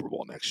the Super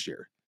Bowl next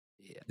year.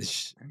 Yeah,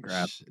 it's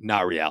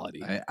not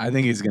reality. I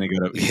think he's going to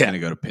go to going to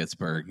go to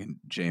Pittsburgh, and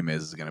Jameis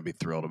is going to be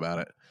thrilled about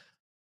it.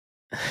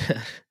 It's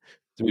going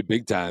to be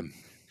big time.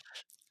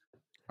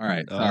 All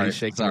right,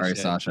 sorry,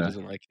 Sasha.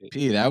 Like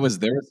P, there was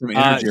some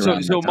energy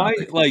around so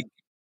that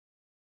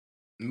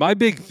my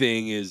big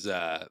thing is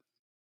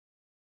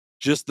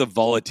just the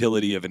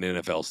volatility of an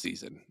NFL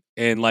season,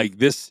 and like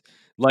this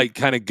like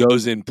kind of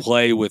goes in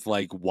play with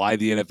like why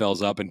the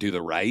NFL's up and to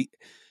the right,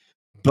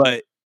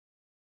 but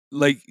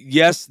like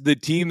yes, the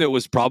team that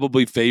was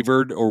probably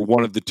favored or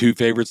one of the 2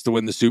 favorites to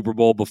win the Super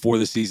Bowl before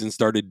the season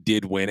started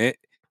did win it.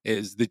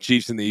 Is the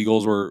Chiefs and the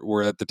Eagles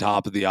were at the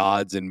top of the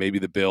odds, and maybe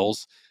the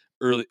Bills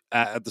early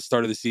at the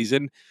start of the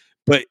season,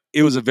 but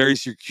it was a very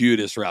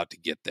circuitous route to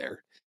get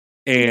there.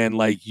 And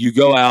like you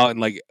go out and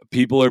like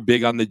people are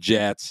big on the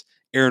Jets.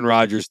 Aaron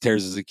Rodgers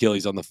tears his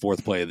Achilles on the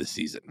 4th play of the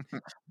season.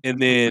 And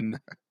then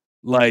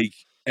like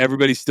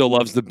everybody still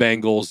loves the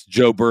Bengals.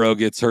 Joe Burrow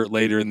gets hurt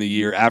later in the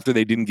year after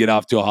they didn't get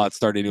off to a hot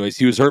start anyways.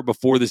 He was hurt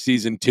before the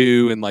season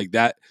too, and like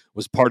that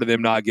was part of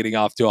them not getting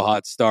off to a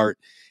hot start.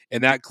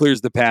 And that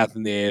clears the path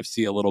in the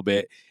AFC a little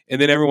bit. And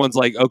then everyone's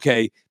like,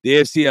 okay, the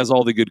AFC has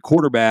all the good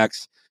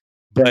quarterbacks,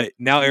 but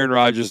now Aaron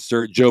Rodgers is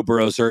hurt, Joe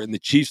Burrow's hurt, and the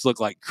Chiefs look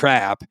like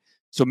crap.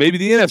 So maybe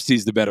the NFC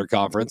is the better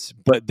conference,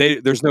 but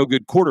there's no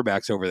good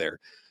quarterbacks over there.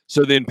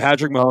 So then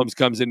Patrick Mahomes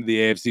comes into the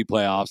AFC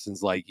playoffs and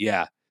is like,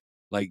 yeah,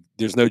 like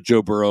there's no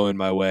Joe Burrow in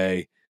my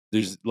way.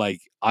 There's like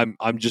I'm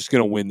just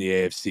gonna win the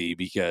AFC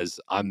because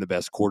I'm the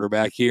best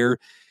quarterback here.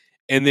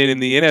 And then in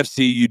the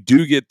NFC, you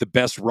do get the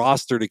best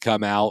roster to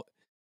come out,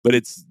 but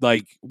it's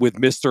like with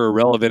Mr.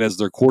 Irrelevant as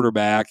their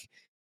quarterback,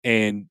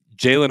 and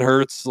Jalen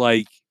Hurts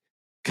like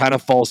kind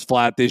of falls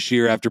flat this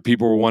year after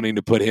people were wanting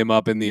to put him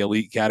up in the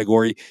elite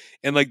category.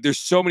 And like there's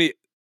so many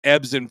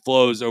ebbs and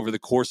flows over the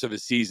course of a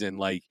season.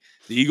 Like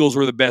the Eagles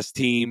were the best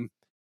team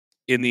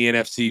in the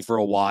NFC for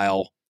a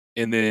while,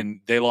 and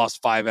then they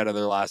lost 5 out of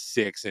their last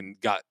 6 and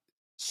got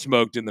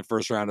smoked in the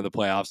first round of the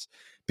playoffs.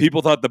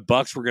 People thought the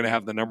Bucs were going to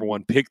have the number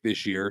 1 pick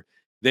this year.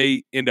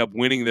 They end up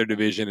winning their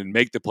division and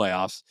make the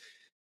playoffs.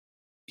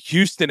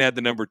 Houston had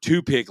the number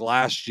 2 pick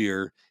last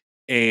year,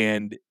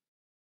 and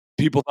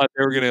people thought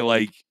they were going to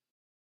like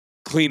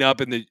clean up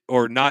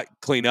or not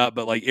clean up,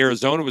 but like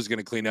Arizona was going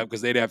to clean up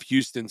because they'd have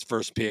Houston's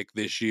first pick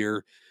this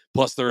year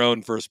plus their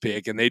own first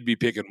pick, and they'd be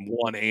picking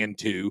 1 and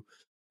 2.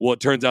 Well, it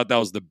turns out that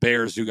was the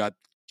Bears who got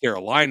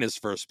Carolina's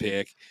first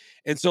pick.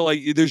 And so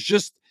like there's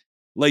just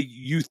like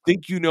you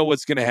think you know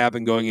what's going to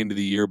happen going into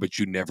the year, but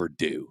you never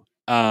do.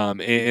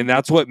 And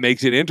that's what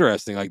makes it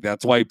interesting. Like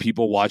that's why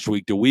people watch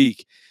week to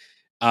week.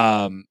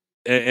 And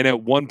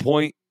at one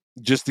point,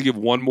 just to give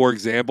one more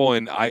example,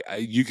 and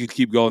you could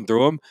keep going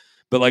through them,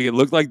 but like it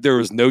looked like there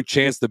was no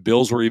chance the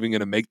Bills were even going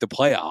to make the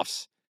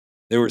playoffs.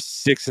 They were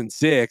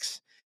 6-6,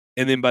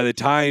 and then by the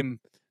time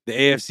the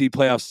AFC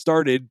playoffs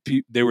started,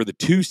 they were the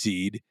 2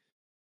 seed,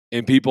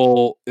 and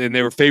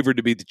they were favored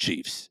to beat the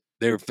Chiefs.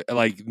 They're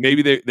like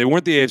maybe they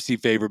weren't the AFC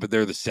favorite, but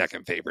they're the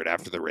second favorite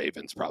after the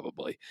Ravens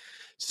probably.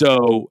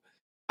 So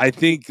I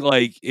think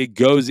like it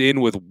goes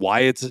in with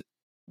Wyatt's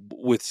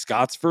with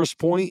Scott's first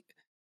point,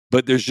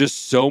 but there's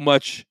just so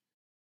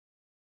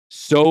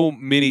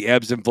many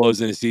ebbs and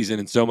flows in a season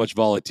and so much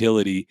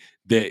volatility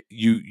that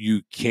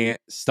you can't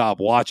stop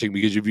watching,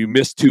 because if you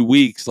miss 2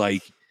 weeks,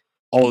 like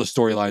all the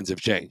storylines have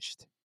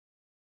changed.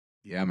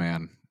 Yeah,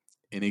 man.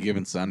 Any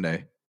given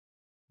Sunday.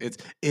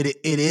 It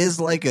is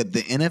like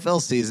the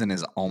NFL season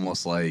is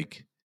almost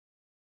like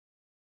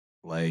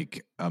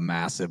a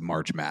massive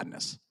March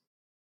Madness.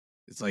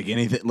 It's like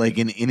anything, like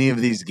in any of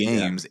these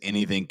games,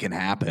 anything can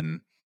happen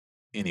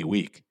any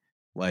week.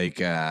 Like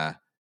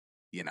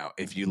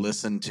if you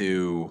listen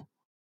to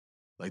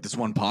like this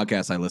one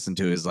podcast I listened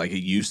to, is like it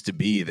used to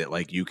be that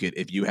like you could,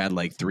 if you had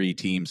like 3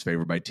 teams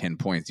favored by 10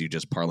 points, you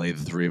just parlay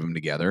the 3 of them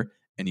together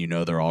and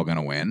they're all going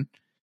to win.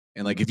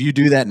 And like if you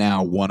do that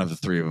now, one of the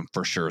 3 of them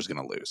for sure is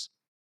going to lose,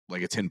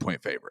 like a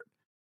 10-point favorite.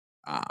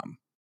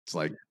 It's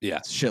like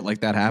shit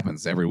like that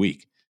happens every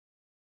week.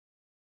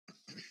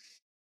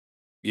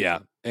 Yeah,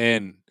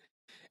 and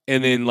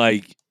then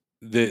like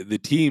the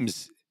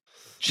teams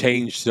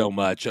change so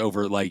much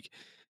over, like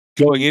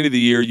going into the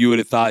year, you would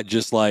have thought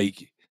just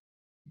like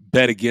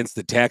bet against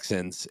the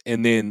Texans,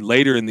 and then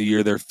later in the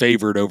year they're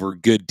favored over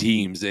good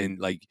teams, and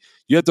like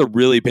you have to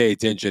really pay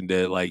attention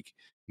to like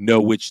know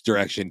which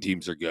direction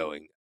teams are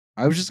going.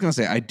 I was just gonna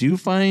say, I do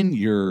find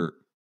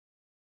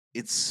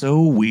it's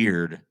so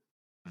weird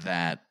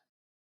that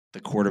the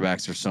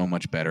quarterbacks are so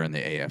much better in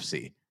the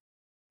AFC.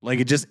 Like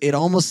it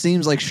almost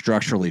seems like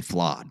structurally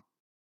flawed.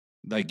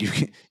 Like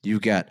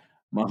you've got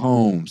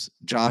Mahomes,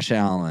 Josh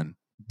Allen,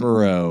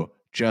 Burrow,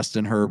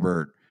 Justin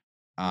Herbert,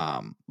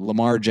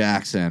 Lamar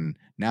Jackson,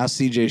 now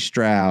CJ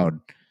Stroud,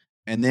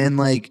 and then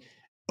like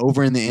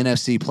over in the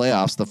NFC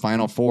playoffs, the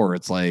Final Four,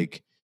 it's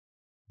like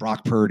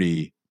Brock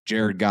Purdy,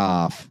 Jared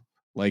Goff,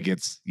 like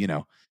it's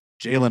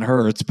Jalen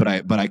Hurts, but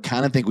I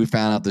kind of think we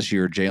found out this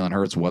year Jalen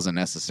Hurts wasn't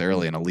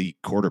necessarily an elite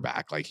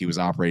quarterback. Like he was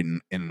operating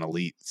in an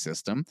elite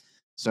system,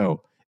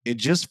 so it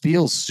just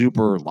feels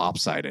super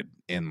lopsided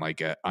in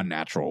like a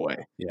unnatural way.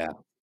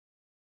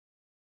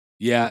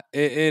 Yeah,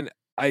 and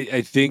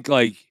I think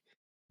like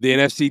the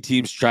NFC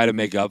teams try to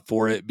make up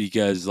for it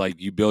because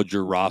like you build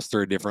your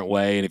roster a different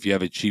way, and if you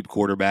have a cheap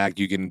quarterback,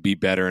 you can be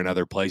better in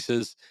other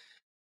places.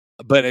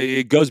 But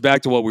it goes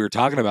back to what we were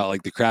talking about,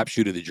 like the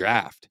crapshoot of the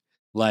draft.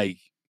 Like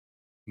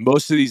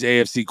most of these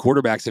AFC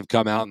quarterbacks have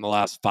come out in the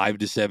last 5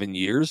 to 7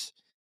 years,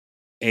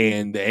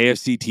 and the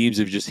AFC teams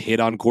have just hit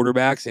on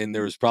quarterbacks. And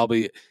there was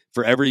probably,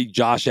 for every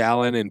Josh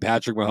Allen and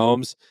Patrick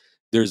Mahomes,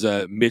 there's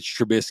a Mitch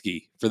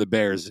Trubisky for the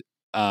Bears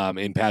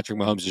in Patrick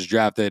Mahomes'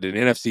 draft that an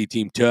NFC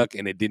team took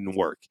and it didn't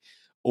work.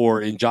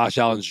 Or in Josh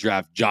Allen's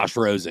draft, Josh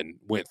Rosen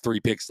went 3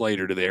 picks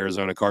later to the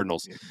Arizona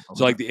Cardinals.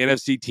 So like the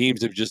NFC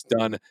teams have just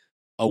done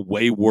a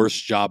way worse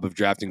job of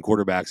drafting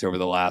quarterbacks over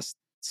the last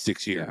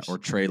 6 years. Or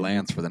Trey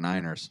Lance for the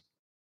Niners.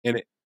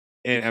 And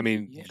I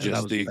mean,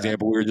 just the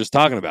example we were just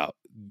talking about.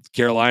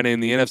 Carolina in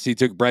the NFC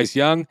took Bryce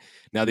Young.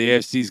 Now the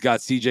AFC's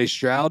got CJ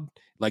Stroud.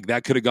 Like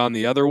that could have gone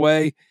the other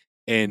way,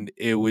 and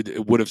it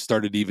would have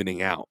started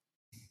evening out.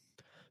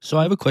 So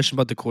I have a question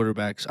about the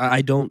quarterbacks.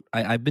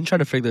 I've been trying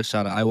to figure this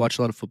out. I watch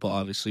a lot of football,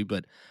 obviously,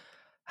 but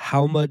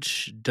how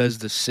much does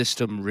the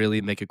system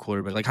really make a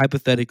quarterback? Like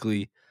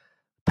hypothetically,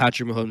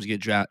 Patrick Mahomes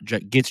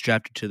gets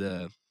drafted to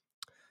the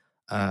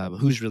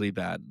who's really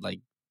bad? Like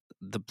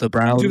the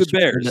Browns, to the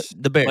Bears.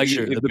 The Bears. Like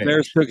sure, if the Bears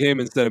Bears took him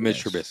instead of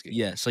Mitch Trubisky.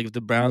 Yes, like if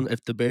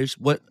the Bears,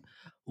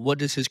 what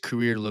does his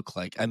career look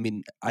like? I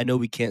mean, I know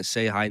we can't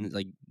say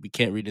we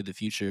can't read into the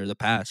future or the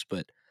past,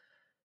 but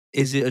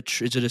is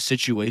it a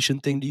situation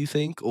thing? Do you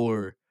think,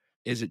 or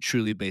is it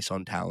truly based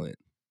on talent?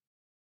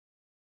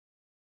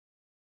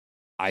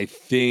 I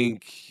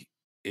think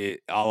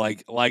it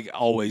like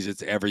always,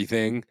 it's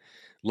everything.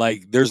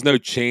 Like there's no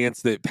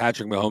chance that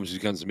Patrick Mahomes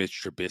becomes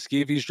Mitch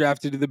Trubisky if he's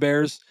drafted to the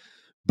Bears.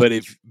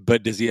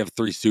 But does he have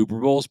 3 Super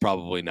Bowls?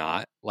 Probably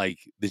not. Like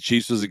the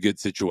Chiefs was a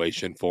good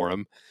situation for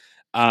him.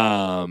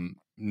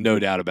 No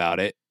doubt about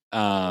it.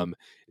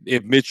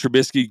 If Mitch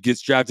Trubisky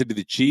gets drafted to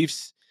the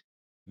Chiefs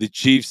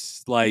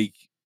like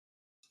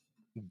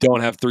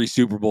don't have 3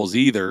 Super Bowls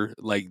either.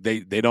 Like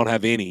they don't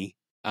have any.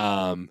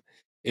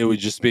 It would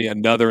just be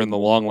another in the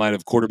long line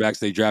of quarterbacks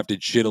they drafted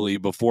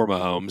shittily before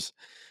Mahomes,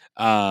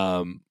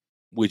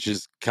 which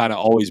has kind of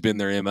always been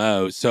their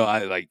MO.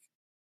 So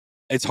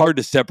it's hard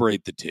to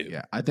separate the two.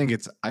 Yeah, I think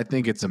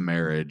it's a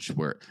marriage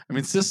where, I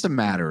mean, system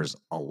matters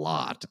a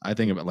lot. I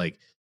think about like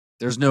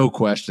there's no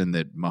question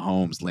that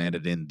Mahomes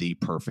landed in the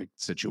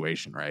perfect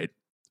situation, right?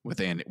 With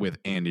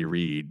Andy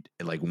Reid,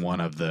 like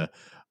one of the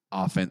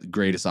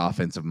greatest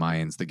offensive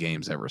minds the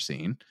game's ever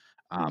seen.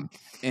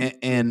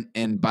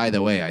 And by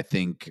the way, I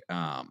think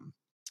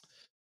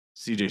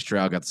CJ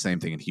Stroud got the same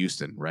thing in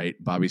Houston, right?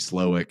 Bobby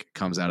Slowick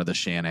comes out of the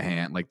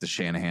Shanahan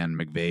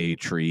McVay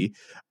tree.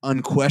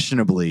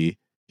 Unquestionably,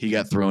 he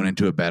got thrown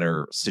into a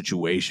better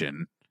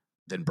situation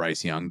than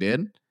Bryce Young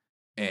did.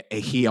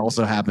 He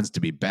also happens to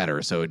be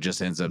better, so it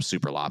just ends up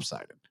super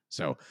lopsided.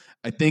 So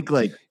I think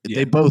like Yeah.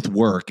 they both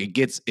work.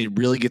 It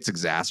really gets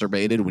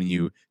exacerbated when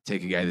you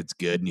take a guy that's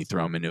good and you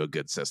throw him into a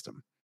good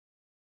system.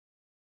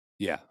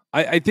 Yeah.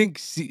 I think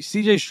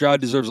CJ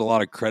Stroud deserves a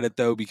lot of credit,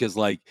 though, because,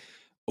 like,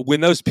 when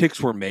those picks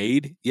were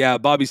made, yeah,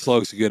 Bobby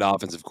Sloak's a good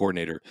offensive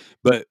coordinator,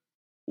 but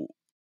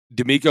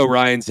D'Amico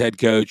Ryan's head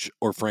coach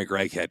or Frank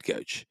Reich head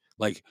coach,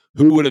 like,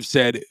 who would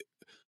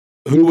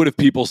have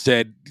people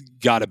said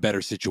got a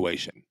better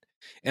situation?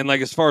 And,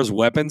 like, as far as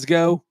weapons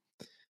go,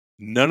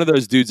 none of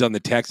those dudes on the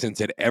Texans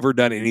had ever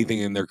done anything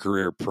in their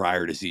career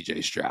prior to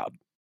CJ Stroud.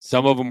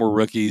 Some of them were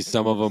rookies,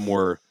 some of them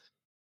were,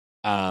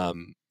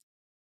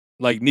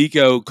 like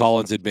Nico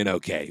Collins had been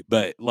okay,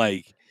 but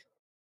like,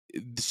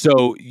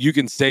 so you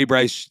can say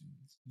Bryce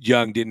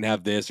Young didn't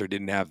have this or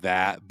didn't have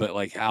that, but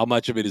like, how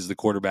much of it is the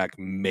quarterback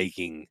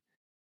making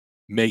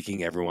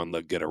everyone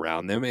look good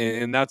around them?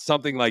 And that's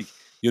something like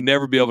you'll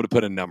never be able to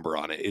put a number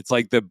on it. It's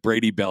like the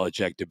Brady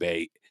Belichick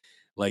debate,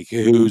 like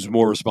who's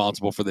more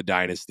responsible for the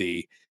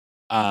dynasty,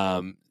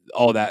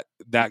 all that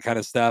kind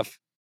of stuff.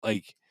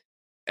 Like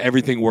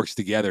everything works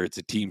together. It's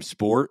a team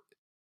sport,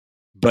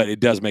 but it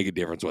does make a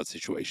difference what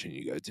situation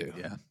you go to.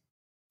 Yeah,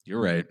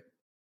 you're right.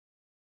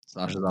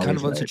 Sasha's Kind always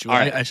of on right. situation. All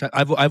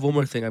right. I have one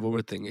more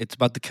thing. It's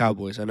about the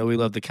Cowboys. I know we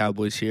love the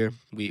Cowboys here.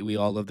 We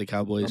all love the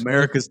Cowboys.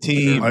 America's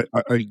team. Are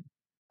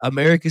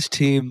America's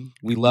team.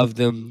 We love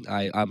them.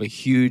 I'm a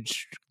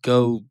huge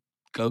go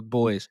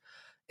boys.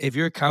 If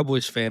you're a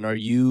Cowboys fan, are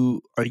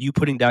you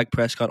putting Dak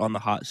Prescott on the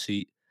hot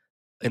seat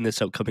in this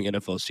upcoming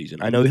NFL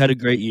season? I know he had a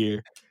great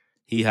year.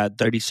 He had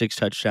 36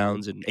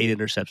 touchdowns and 8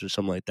 interceptions,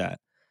 something like that.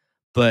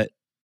 But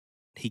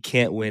he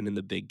can't win in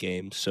the big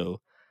games.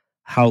 So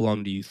how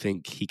long do you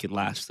think he can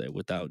last there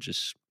without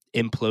just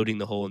imploding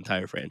the whole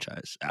entire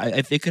franchise?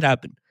 If it could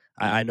happen.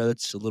 I know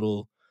that's a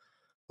little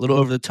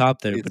over the top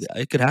there, but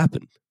it could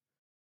happen.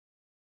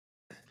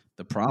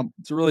 The problem.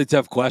 It's a really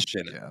tough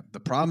question. Yeah, the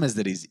problem is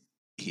that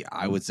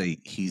I would say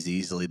he's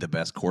easily the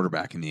best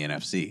quarterback in the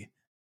NFC.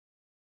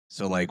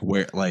 So like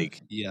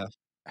Yeah.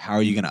 how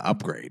are you going to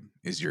upgrade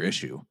is your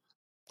issue.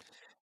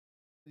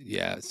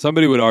 Yeah,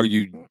 somebody would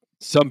argue.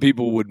 Some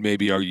people would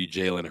maybe argue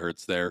Jalen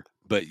Hurts there,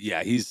 but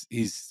yeah,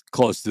 he's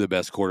close to the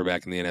best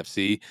quarterback in the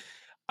NFC.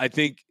 I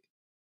think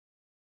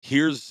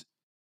here's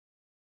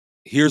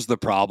the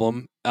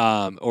problem,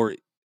 or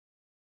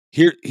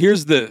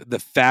here's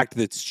the fact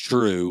that's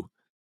true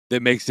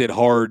that makes it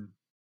hard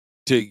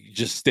to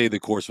just stay the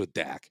course with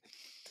Dak.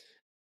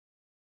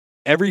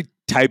 Every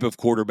type of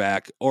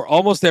quarterback, or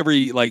almost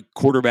every like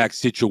quarterback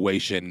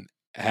situation,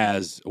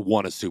 has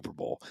won a Super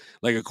Bowl.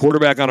 Like a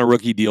quarterback on a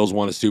rookie deal's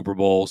won a Super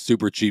Bowl,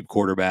 super cheap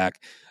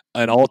quarterback.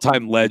 An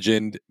all-time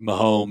legend,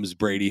 Mahomes,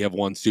 Brady have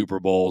won Super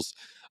Bowls.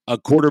 A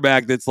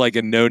quarterback that's like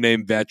a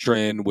no-name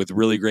veteran with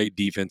really great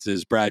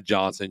defenses, Brad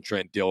Johnson,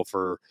 Trent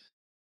Dilfer,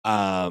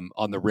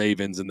 on the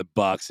Ravens and the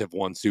Bucks have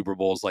won Super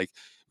Bowls. Like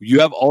you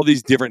have all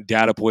these different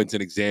data points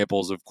and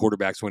examples of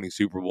quarterbacks winning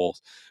Super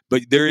Bowls,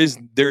 but there is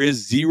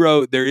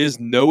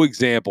no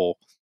example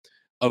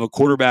of a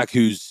quarterback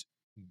who's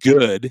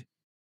good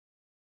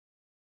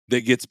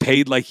that gets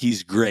paid like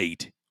he's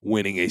great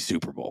winning a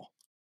Super Bowl.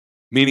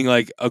 Meaning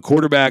like a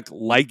quarterback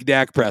like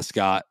Dak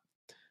Prescott,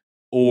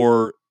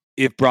 or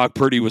if Brock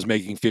Purdy was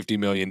making $50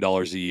 million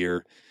a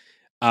year,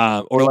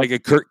 or like a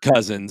Kirk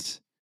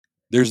Cousins.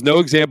 There's no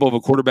example of a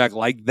quarterback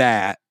like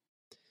that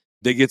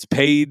gets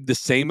paid the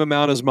same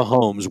amount as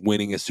Mahomes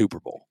winning a Super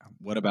Bowl.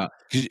 What about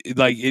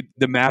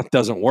the math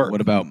doesn't work? What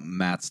about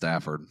Matt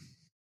Stafford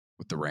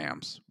with the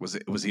Rams?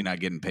 Was he not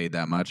getting paid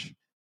that much?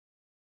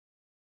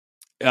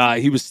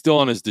 He was still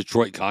on his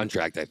Detroit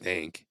contract, I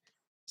think.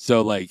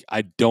 So like,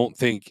 I don't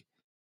think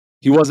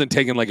he wasn't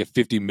taking like a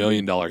 $50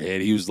 million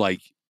hit. He was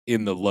like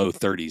in the low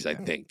 30s, I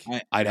think.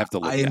 I'd have to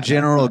look. I in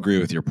general agree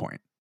with your point.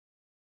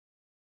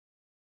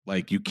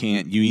 Like you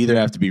either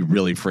have to be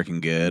really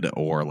freaking good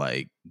or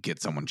like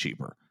get someone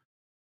cheaper.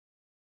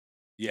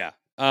 Yeah.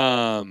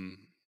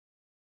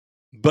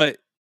 But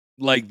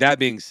like that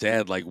being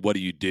said, like what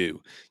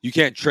do? You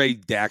can't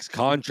trade Dak's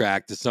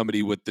contract to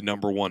somebody with the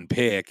number 1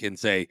 pick and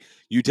say,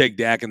 you take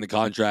Dak in the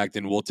contract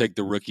and we'll take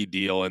the rookie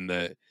deal and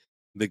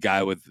the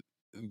guy with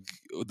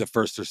the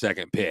first or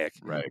second pick.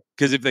 Right.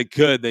 Because if they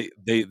could,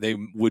 they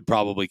would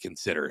probably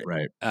consider it.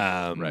 Right.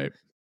 Right.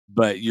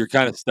 But you're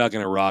kind of stuck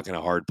in a rock and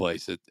a hard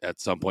place at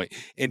some point.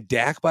 And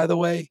Dak, by the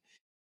way,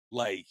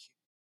 like,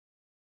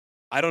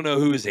 I don't know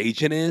who his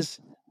agent is,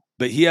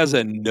 but he has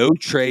a no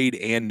trade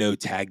and no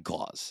tag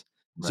clause.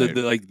 So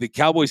the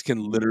Cowboys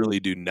can literally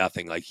do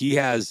nothing. Like he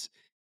has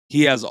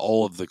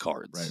all of the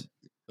cards.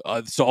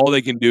 Right. So all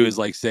they can do is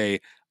like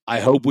say, I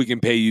hope we can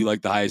pay you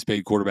like the highest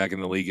paid quarterback in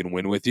the league and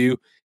win with you.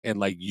 And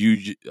like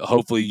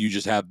hopefully you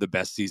just have the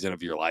best season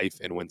of your life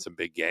and win some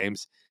big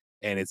games.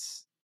 And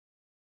it's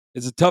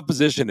a tough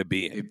position to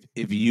be in.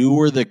 If you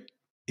were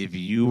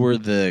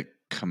the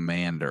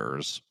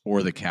Commanders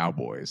or the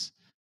Cowboys,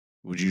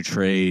 would you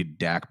trade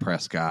Dak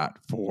Prescott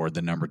for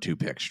the number 2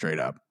 pick straight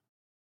up?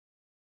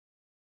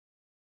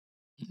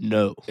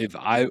 No. If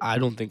I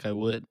don't think I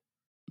would.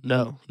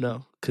 No.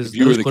 Because if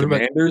you were the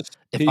Commanders,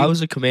 if I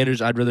was the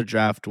Commanders, I'd rather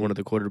draft one of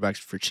the quarterbacks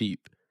for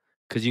cheap.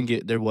 because you can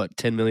get they're what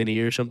 $10 million a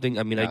year or something.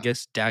 I mean, I Yeah.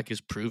 guess Dak is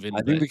proven.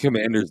 I think the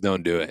Commanders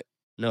don't do it.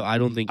 No, I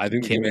don't think. I you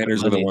think the can with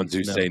Commanders are the money. ones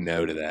who No, say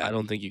no to I that.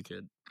 don't think you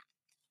could.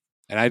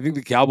 And I think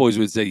the Cowboys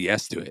would say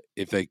yes to it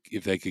if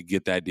they could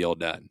get that deal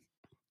done.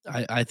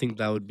 I think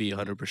that would be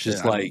 100%.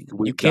 Just I like mean,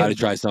 we've got to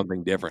try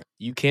something different.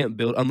 You can't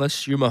build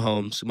unless you're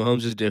Mahomes.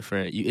 Mahomes is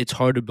different. It's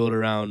hard to build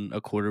around a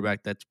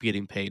quarterback that's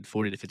getting paid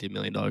 $40 to $50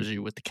 million a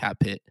year with the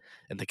cap hit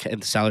and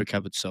the salary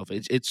cap itself.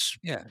 It's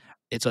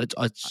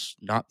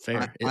not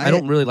fair. I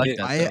don't really like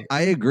that. Though.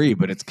 I agree,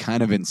 but it's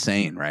kind of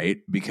insane, right?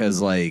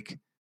 Because like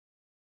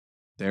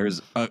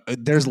there's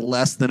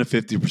less than a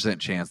 50%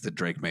 chance that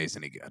Drake May's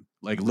any good.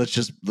 Like let's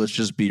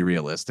just be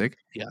realistic.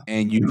 Yeah.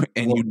 And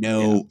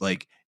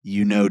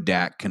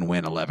Dak can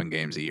win 11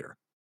 games a year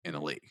in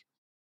the league.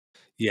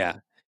 Yeah.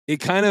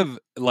 It kind of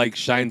like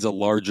shines a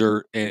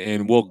larger,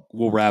 and we'll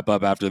wrap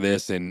up after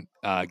this and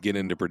get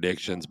into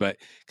predictions, but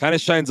kind of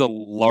shines a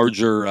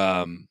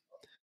larger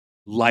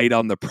light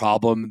on the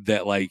problem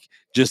that like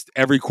just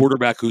every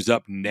quarterback who's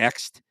up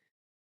next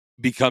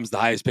becomes the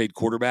highest paid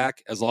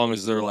quarterback as long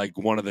as they're like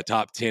one of the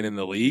top 10 in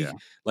the league. Yeah.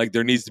 Like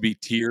there needs to be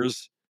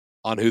tiers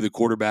on who the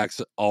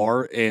quarterbacks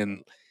are.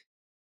 And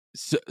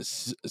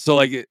so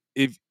like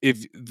if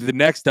the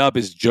next up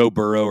is Joe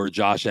Burrow or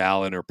Josh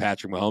Allen or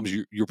Patrick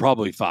Mahomes, you're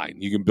probably fine.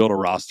 You can build a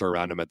roster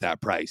around them at that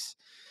price.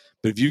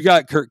 But if you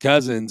got Kirk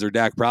Cousins or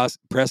Dak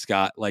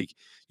Prescott, like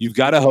you've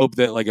got to hope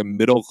that like a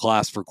middle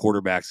class for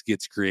quarterbacks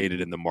gets created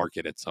in the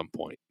market at some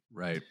point.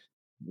 Right.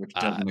 Which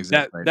doesn't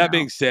exist right that now.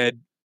 being said,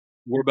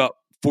 we're about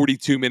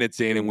 42 minutes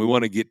in and we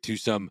want to get to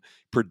some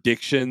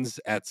predictions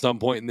at some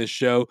point in this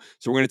show.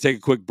 So we're going to take a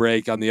quick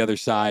break. On the other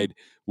side,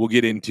 we'll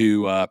get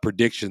into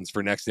predictions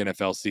for next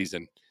NFL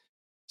season.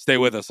 Stay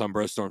with us on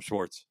Bro Storm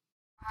Sports.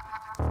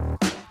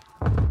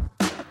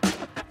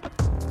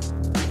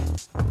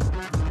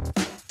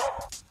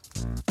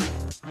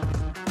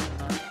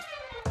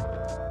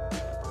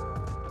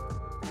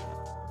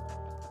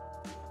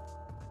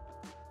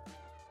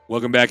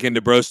 Welcome back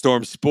into Bro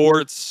Storm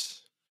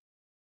Sports.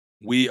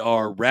 We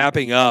are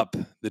wrapping up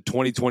the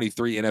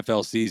 2023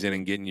 NFL season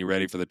and getting you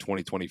ready for the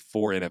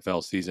 2024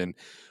 NFL season.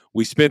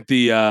 We spent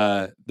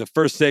the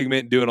first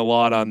segment doing a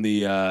lot on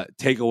the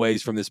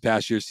takeaways from this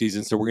past year's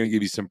season, so we're going to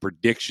give you some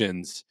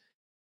predictions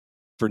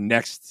for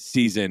next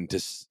season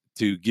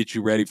to get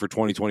you ready for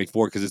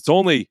 2024 because it's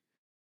only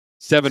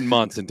 7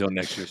 months until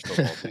next year's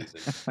football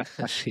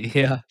season.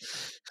 Yeah,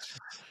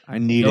 I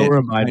need Don't it.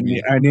 remind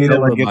me. I need Don't it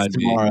like it's remind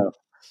me. tomorrow.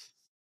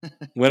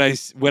 When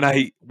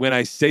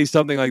I say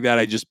something like that,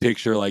 I just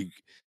picture like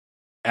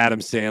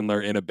Adam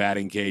Sandler in a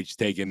batting cage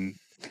taking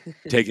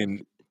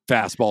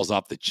fastballs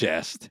off the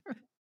chest.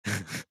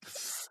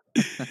 It's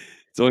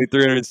only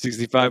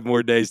 365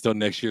 more days till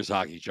next year's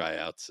hockey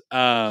tryouts.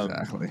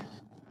 Exactly.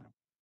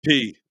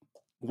 P,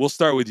 we'll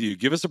start with you.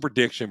 Give us a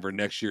prediction for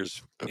next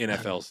year's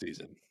NFL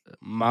season.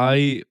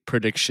 My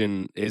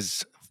prediction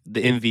is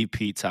the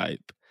MVP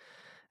type,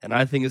 and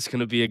I think it's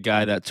going to be a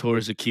guy that tore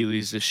his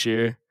Achilles this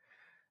year.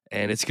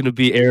 And it's going to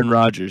be Aaron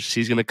Rodgers.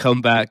 He's going to come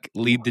back,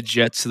 lead the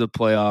Jets to the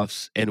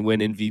playoffs, and win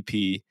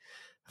MVP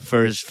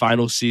for his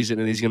final season.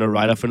 And he's going to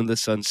ride off into the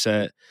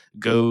sunset,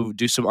 go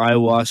do some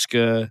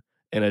ayahuasca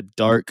in a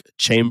dark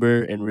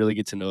chamber, and really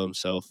get to know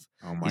himself.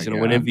 Oh my He's going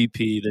to win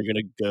MVP. They're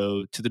going to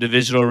go to the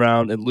divisional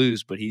round and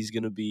lose, but he's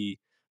going to be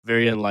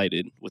very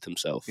enlightened with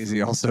himself. Is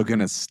he also going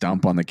to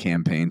stump on the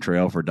campaign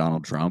trail for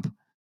Donald Trump,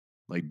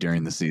 like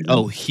during the season?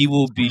 Oh, he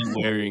will be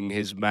wearing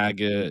his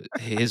MAGA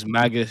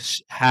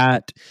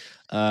hat.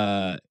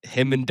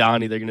 Him and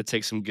Donnie, they're gonna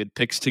take some good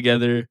picks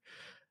together,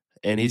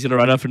 and he's gonna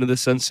ride off into the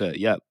sunset.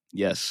 Yep,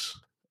 yes.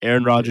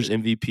 Aaron Rodgers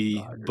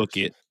MVP. Book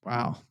it.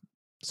 Wow.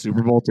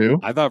 Super Bowl too?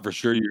 I thought for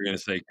sure you were going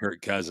to say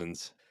Kirk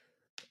Cousins.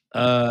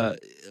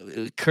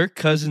 Kirk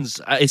Cousins,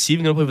 is he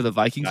even gonna play for the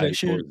Vikings Yeah, next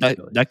he year? tore his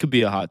Achilles. That could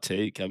be a hot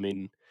take. I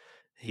mean,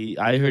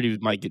 I heard he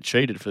might get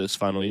traded for this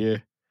final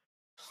year.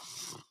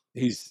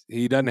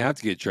 He doesn't have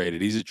to get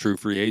traded. He's a true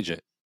free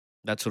agent.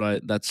 That's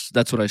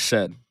what I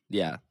said.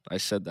 Yeah, I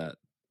said that.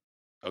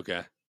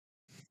 Okay.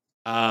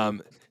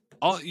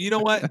 You know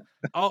what?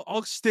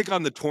 I'll stick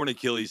on the torn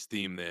Achilles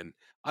theme then.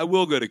 I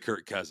will go to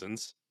Kirk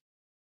Cousins.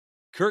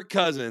 Kirk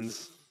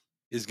Cousins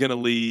is going to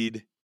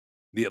lead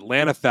the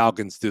Atlanta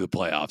Falcons to the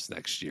playoffs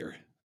next year.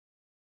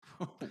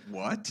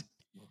 What?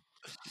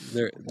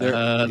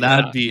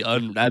 That'd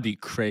be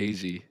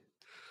crazy.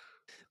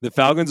 The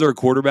Falcons are a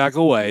quarterback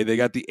away. They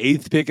got the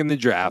 8th pick in the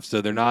draft,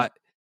 so they're not.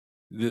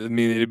 I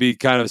mean, it'd be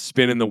kind of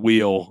spinning the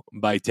wheel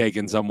by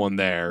taking someone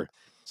there.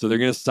 So they're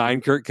going to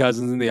sign Kirk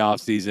Cousins in the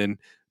offseason.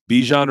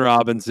 Bijan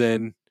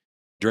Robinson,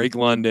 Drake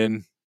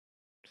London.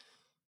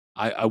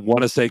 I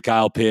want to say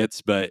Kyle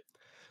Pitts, but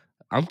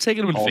I'm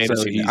taking him in also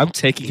fantasy. he's I'm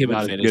taking him in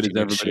not as fantasy good as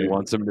next everybody year.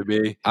 wants him to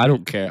be. I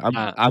don't care.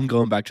 I'm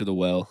going back to the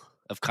well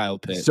of Kyle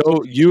Pitts.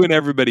 So you and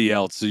everybody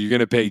else, so you're going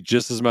to pay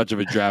just as much of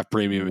a draft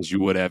premium as you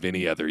would have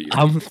any other year.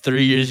 I'm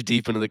 3 years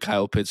deep into the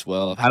Kyle Pitts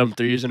well. I've had him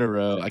 3 years in a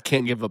row. I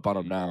can't give up on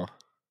him now.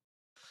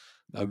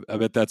 I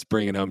bet that's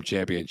bringing home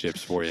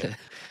championships for you.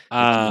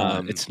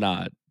 It's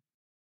not.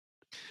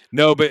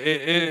 No, but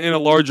in a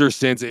larger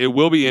sense, it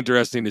will be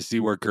interesting to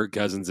see where Kirk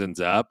Cousins ends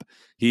up.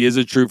 He is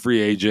a true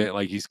free agent.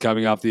 Like, he's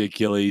coming off the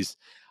Achilles.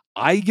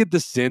 I get the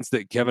sense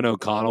that Kevin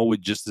O'Connell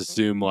would just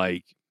assume,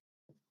 like,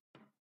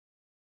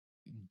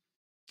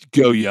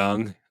 go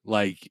young.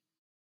 Like,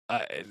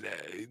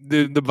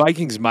 the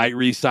Vikings might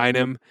re-sign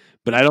him,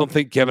 but I don't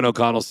think Kevin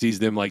O'Connell sees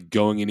them, like,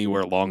 going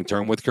anywhere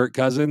long-term with Kirk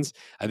Cousins.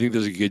 I think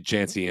there's a good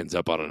chance he ends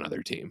up on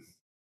another team.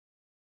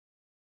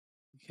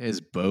 You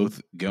guys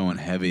both going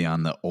heavy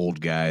on the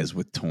old guys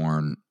with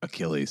torn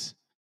Achilles.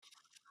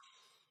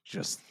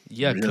 Just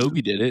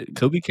Kobe did it.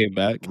 Kobe came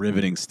back.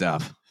 Riveting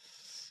stuff.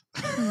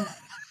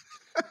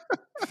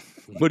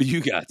 What do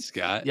you got,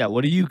 Scott? Yeah,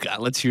 what do you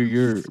got? Let's hear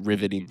your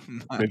riveting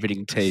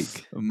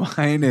take.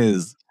 Mine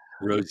is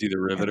Rosie the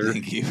Riveter.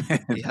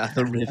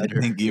 The Riveter.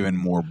 I think even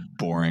more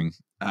boring.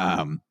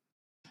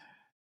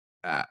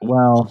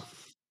 Well,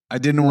 I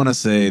didn't want to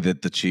say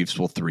that the Chiefs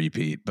will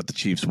three-peat, but the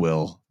Chiefs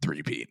will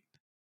three-peat.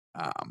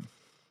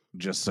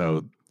 Just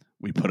so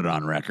we put it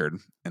on record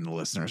and the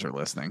listeners are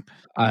listening.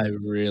 I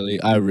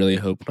really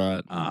hope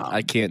not.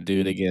 I can't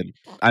do it again.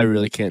 I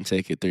really can't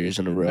take it 3 years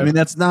in a row. I mean,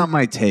 that's not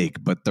my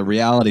take, but the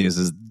reality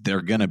is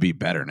they're going to be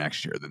better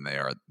next year than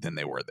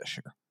they were this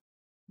year.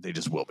 They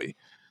just will be.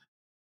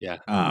 Yeah.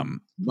 I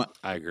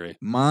agree.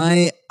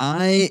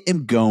 I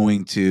am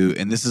going to,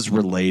 and this is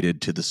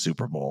related to the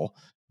Super Bowl,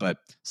 but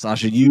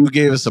Sasha, you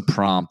gave us a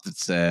prompt that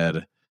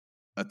said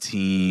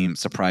a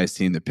surprise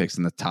team that picks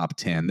in the top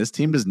 10. This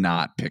team does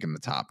not pick in the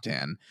top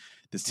 10.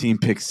 This team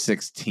picks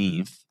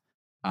 16th.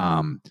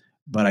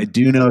 But I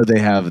do know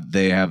they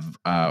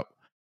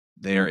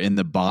are in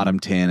the bottom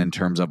 10 in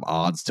terms of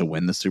odds to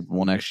win the Super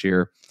Bowl next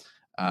year.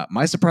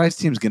 My surprise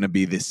team is going to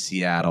be the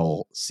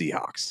Seattle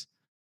Seahawks.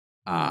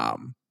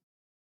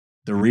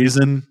 The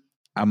reason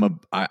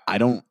I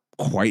don't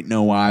quite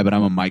know why, but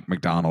I'm a Mike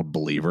Macdonald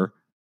believer.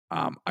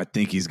 I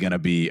think he's going to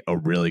be a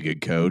really good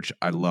coach.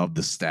 I love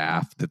the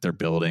staff that they're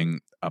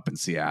building up in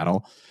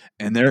Seattle.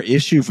 And their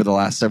issue for the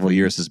last several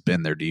years has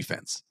been their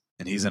defense.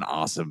 And he's an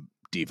awesome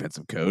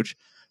defensive coach.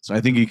 So I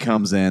think he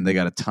comes in. They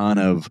got a ton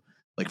of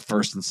like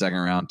first and second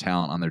round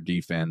talent on their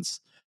defense.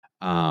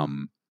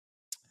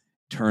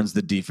 Turns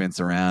the defense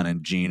around,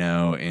 and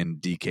Geno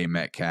and DK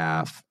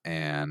Metcalf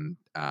and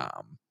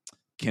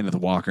Kenneth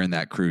Walker and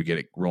that crew get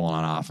it rolling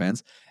on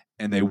offense.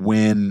 And they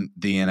win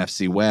the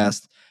NFC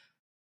West.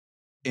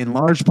 In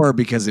large part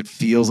because it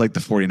feels like the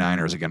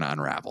 49ers are going to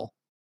unravel.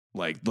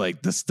 Like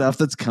the stuff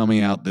that's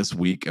coming out this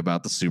week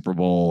about the Super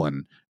Bowl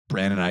and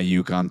Brandon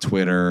Ayuk on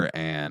Twitter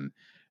and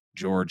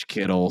George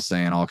Kittle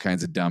saying all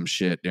kinds of dumb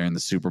shit during the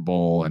Super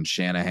Bowl and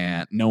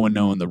Shanahan, no one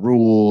knowing the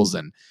rules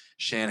and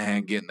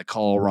Shanahan getting the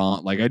call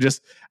wrong.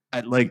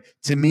 To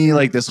me,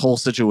 like this whole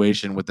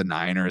situation with the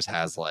Niners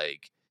has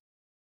like,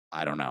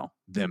 I don't know,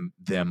 them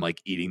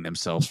like eating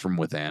themselves from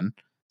within.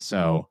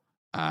 So,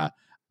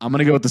 I'm going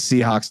to go with the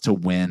Seahawks to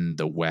win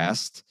the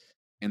West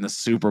in the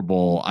Super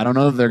Bowl. I don't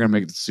know if they're going to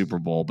make the Super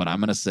Bowl, but I'm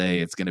going to say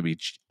it's going to be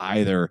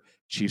either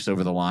Chiefs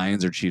over the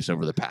Lions or Chiefs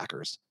over the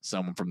Packers,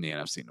 someone from the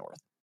NFC North.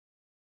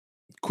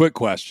 Quick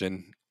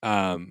question.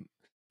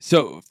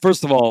 So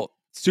first of all,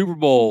 Super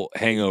Bowl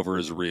hangover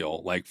is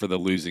real, like for the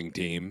losing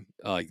team.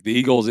 Like the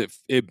Eagles,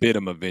 it bit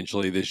them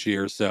eventually this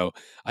year. So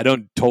I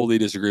don't totally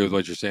disagree with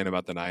what you're saying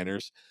about the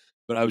Niners,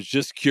 but I was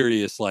just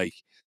curious, like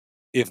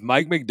if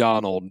Mike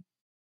Macdonald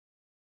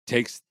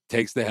takes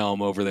the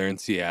helm over there in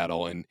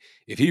Seattle, and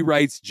if he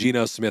writes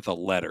Geno Smith a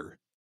letter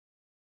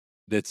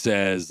that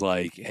says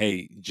like,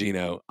 "Hey,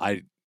 Geno,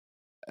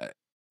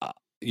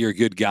 you're a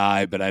good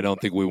guy, but I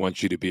don't think we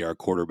want you to be our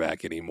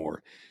quarterback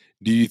anymore."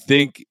 Do you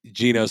think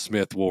Geno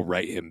Smith will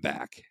write him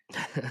back?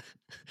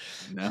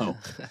 No.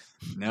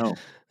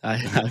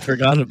 I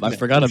forgot about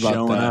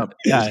showing that. Up.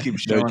 Yeah, just keep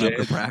showing up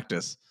to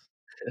practice.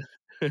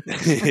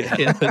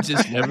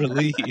 Just never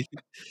leave.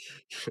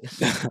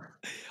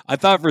 I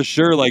thought for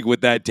sure, like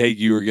with that take,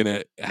 you were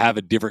gonna have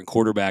a different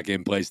quarterback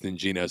in place than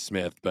Geno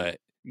Smith, but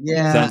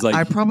sounds like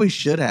I probably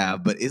should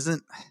have, but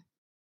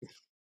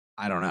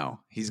I don't know.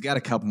 He's got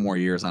a couple more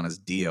years on his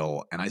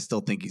deal, and I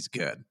still think he's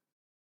good.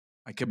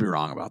 I could be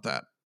wrong about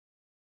that.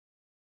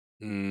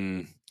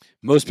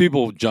 Most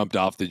people jumped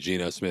off the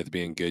Geno Smith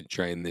being good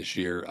train this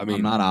year. I mean,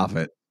 I'm not off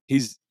it.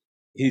 He's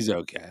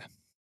okay.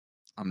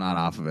 I'm not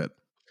off of it.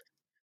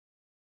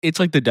 It's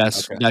like the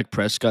Dak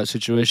Prescott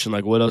situation.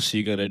 Like, what else are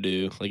you gonna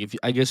do? Like,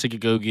 I guess I could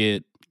go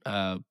get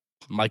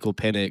Michael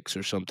Penix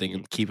or something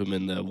and keep him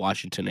in the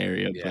Washington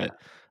area. Yeah.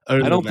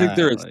 But I don't think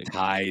they're as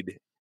tied.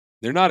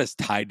 They're not as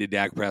tied to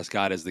Dak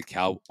Prescott as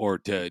or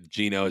to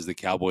Geno as the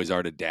Cowboys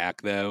are to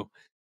Dak, though.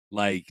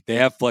 Like they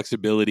have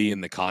flexibility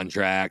in the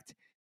contract,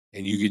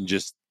 and you can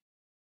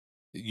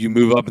you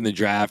move up in the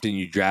draft and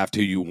you draft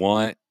who you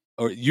want,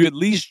 or you at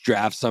least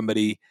draft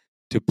somebody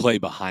to play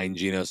behind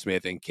Geno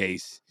Smith in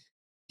case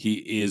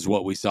he is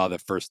what we saw the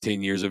first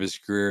 10 years of his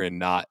career and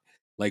not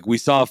like we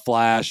saw a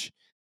flash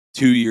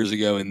 2 years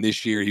ago. And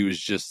this year he was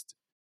just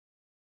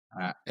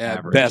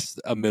at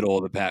best a middle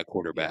of the pack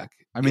quarterback.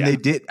 I mean, They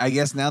did, I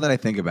guess now that I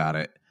think about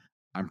it,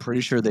 I'm pretty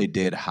sure they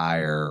did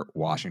hire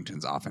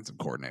Washington's offensive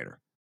coordinator.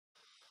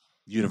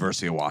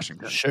 University of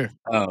Washington. Sure.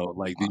 Oh,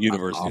 like the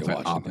University of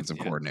Washington. Offensive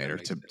Yeah, coordinator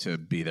that makes sense. to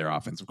be their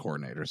offensive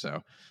coordinator.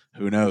 So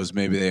who knows?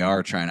 Maybe they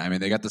are trying. I mean,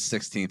 they got the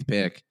 16th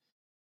pick.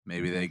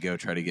 Maybe they go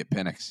try to get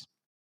Penix.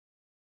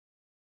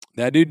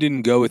 That dude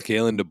didn't go with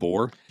Kalen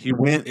DeBoer. He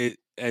went.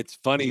 It's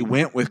funny. He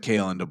went with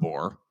Kalen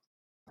DeBoer,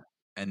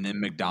 and then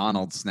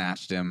McDonald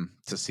snatched him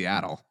to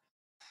Seattle.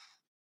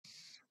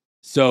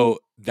 So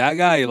that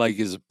guy like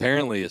is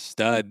apparently a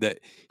stud. That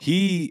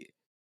he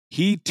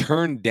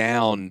turned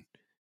down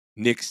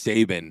Nick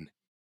Saban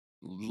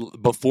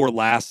before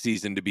last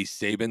season to be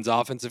Saban's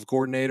offensive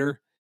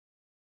coordinator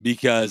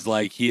because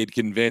like he had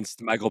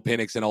convinced Michael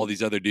Penix and all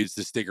these other dudes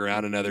to stick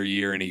around another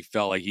year, and he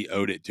felt like he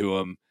owed it to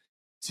him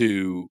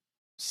to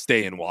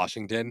stay in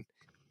Washington,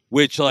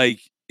 which like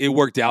it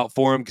worked out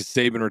for him because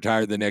Saban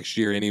retired the next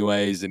year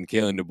anyways, and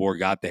Kalen DeBoer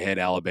got the head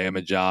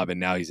Alabama job, and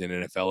now he's an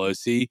NFL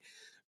OC.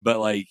 But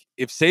like,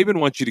 if Saban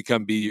wants you to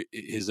come be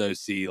his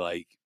OC,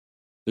 like,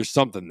 there's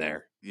something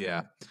there.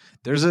 Yeah,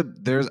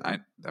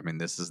 I mean,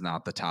 this is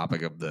not the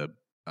topic of the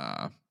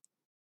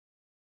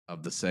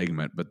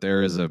segment, but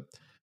there's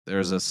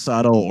a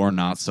subtle or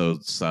not so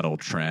subtle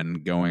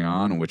trend going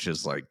on, which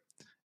is like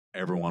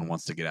everyone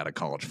wants to get out of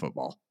college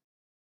football.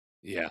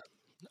 Yeah,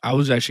 I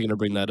was actually going to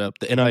bring that up.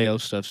 The NIL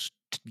stuff's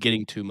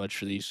getting too much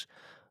for these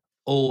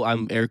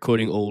I'm air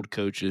quoting old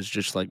coaches.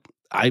 Just like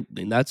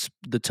and that's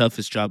the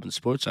toughest job in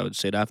sports, I would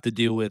say, to have to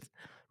deal with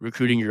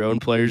recruiting your own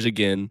players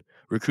again,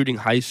 recruiting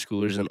high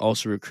schoolers, and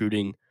also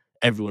recruiting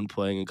everyone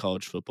playing in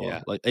college football.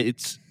 Yeah. Like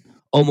it's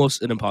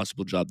almost an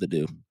impossible job to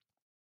do.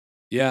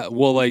 Yeah,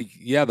 well, like,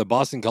 yeah, the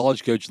Boston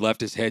College coach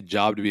left his head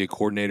job to be a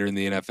coordinator in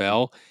the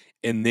NFL,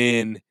 and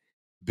then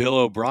Bill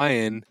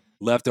O'Brien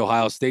left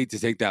Ohio State to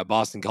take that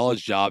Boston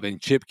College job, and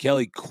Chip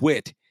Kelly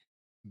quit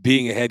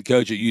being a head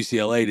coach at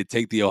UCLA to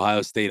take the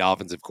Ohio State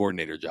offensive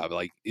coordinator job.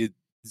 Like,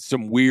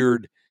 some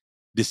weird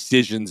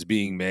decisions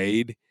being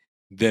made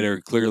that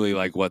are clearly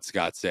like what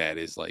Scott said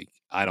is like,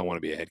 I don't want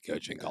to be a head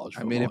coach in college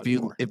football. I mean,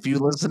 anymore. if you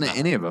listen to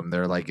any of them,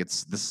 they're like,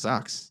 this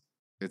sucks.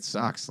 It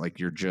sucks. Like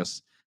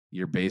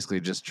you're basically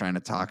just trying to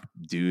talk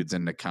dudes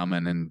into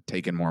coming and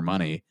taking more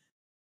money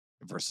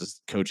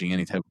versus coaching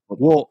any type of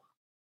football. Well,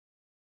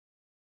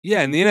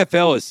 yeah, and the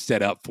NFL is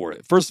set up for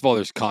it. First of all,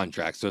 there's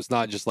contracts, so it's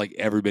not just like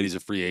everybody's a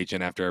free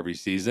agent after every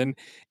season.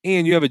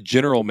 And you have a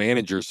general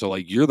manager, so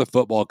like you're the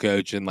football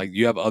coach, and like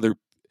you have a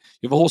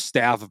whole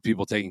staff of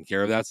people taking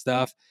care of that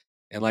stuff.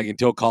 And like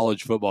until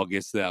college football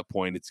gets to that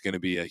point, it's going to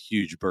be a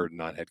huge burden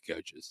on head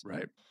coaches.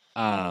 Right.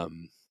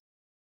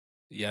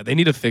 Yeah, they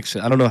need to fix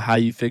it. I don't know how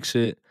you fix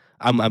it.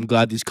 I'm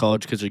glad these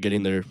college kids are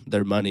getting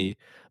their money,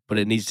 but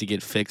it needs to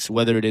get fixed.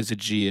 Whether it is a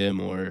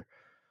GM or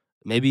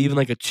maybe even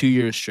like a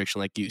 2-year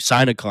restriction, like you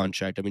sign a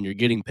contract. I mean, you're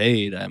getting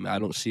paid. I mean, I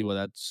don't see why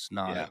that's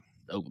not. Yeah.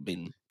 I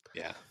mean,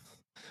 yeah,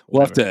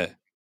 we'll have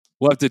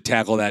to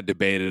tackle that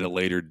debate at a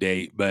later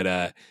date.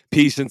 But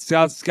Peace and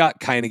Scott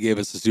kind of gave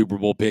us a Super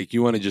Bowl pick.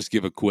 You want to just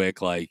give a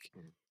quick like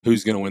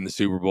who's going to win the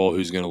Super Bowl,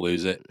 who's going to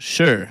lose it?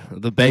 Sure,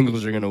 the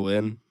Bengals are going to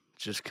win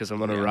just because I'm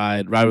going to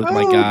ride with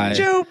my guy.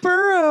 Joe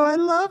Burrow, I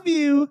love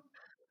you.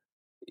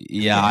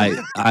 Yeah,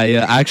 I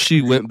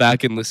actually went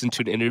back and listened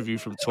to an interview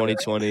from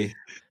 2020.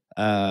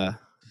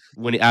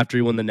 After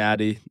he won the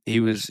Natty, he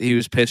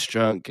was pissed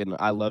drunk, and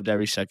I loved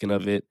every second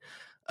of it.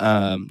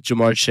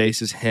 Jamar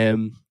Chase is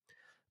him.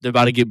 They're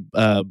about to get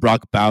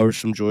Brock Bowers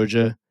from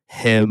Georgia.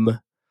 Him.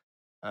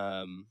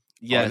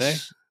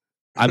 Yes,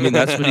 I mean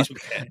that's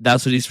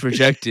what he's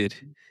projected.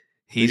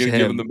 He's gonna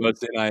give him the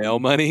most NIL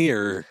money,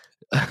 or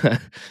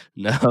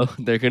no?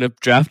 They're gonna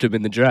draft him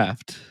in the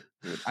draft.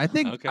 I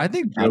think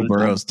Joe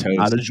Burrow's toast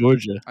out of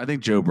Georgia. I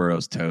think Joe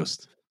Burrow's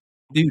toast.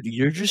 Dude,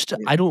 you're just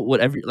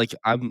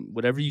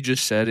whatever you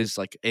just said is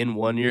like in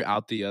one year,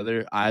 out the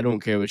other. I don't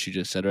care what you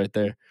just said right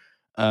there.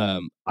 I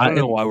don't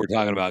know why we're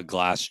talking about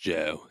Glass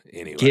Joe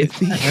anyway.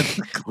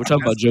 We're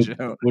talking about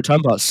Joe. We're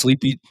talking about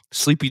Sleepy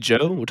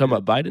Joe. We're talking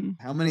about Biden.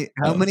 How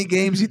many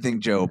games do you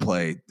think Joe will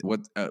play?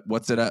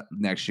 What's it up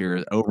next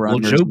year? Over well,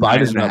 under Joe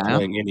Biden's not 9.5?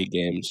 playing any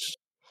games.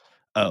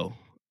 Oh,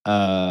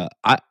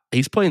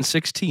 he's playing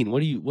 16.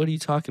 What are you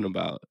talking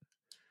about?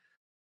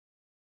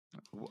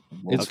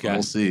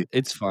 We'll see.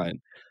 It's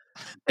fine.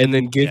 And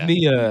then give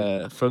me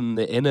from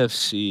the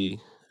NFC.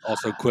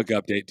 Also, quick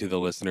update to the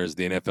listeners: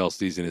 the NFL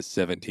season is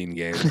 17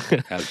 games.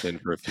 Has been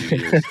for a few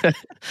years.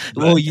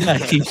 Well, yeah,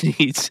 he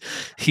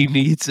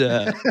needs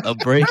a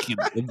break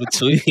in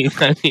between.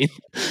 I mean,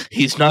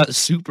 he's not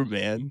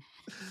Superman.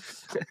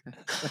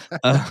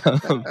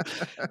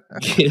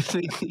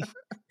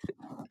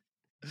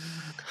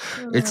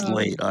 It's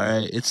late. All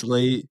right, it's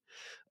late.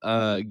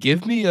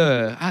 Give me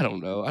I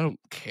don't know. I don't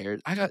care.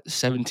 I got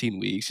 17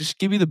 weeks. Just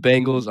give me the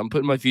Bengals. I'm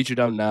putting my future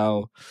down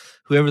now.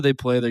 Whoever they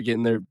play, they're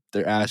getting their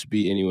ass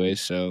beat anyway,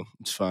 so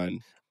it's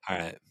fine. All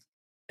right.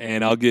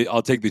 And I'll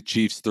take the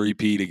Chiefs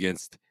 3-peat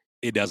against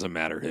it doesn't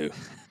matter who.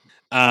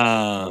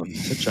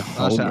 Such a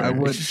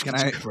homer.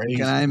 Sasha,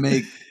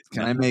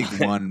 can I make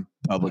one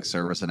public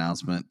service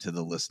announcement to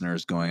the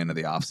listeners going into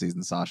the off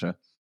season, Sasha?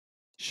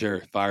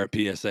 Sure. Fire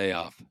a PSA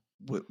off.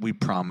 We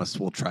promise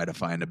we'll try to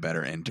find a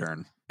better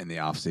intern in the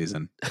off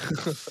season.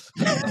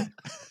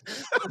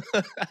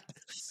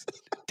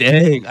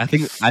 Dang, I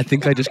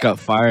think I just got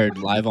fired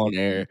live on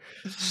air.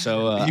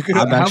 So I'm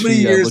how many actually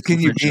years looking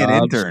can you for be an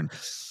jobs. intern?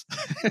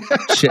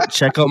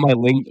 Check out my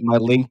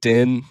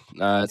LinkedIn.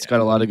 It's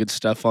got a lot of good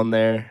stuff on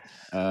there.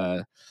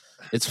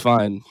 It's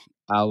fine.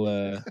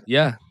 I'll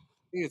yeah.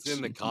 I think it's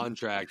in the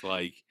contract.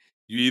 Like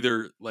you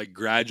either like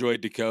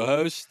graduate to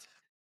co-host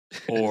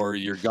or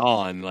you're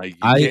gone. Like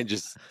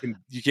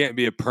you can't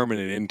be a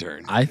permanent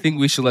intern. I think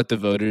we should let the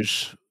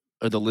voters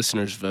or the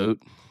listeners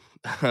vote.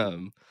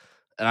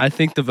 And I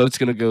think the vote's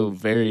going to go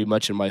very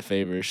much in my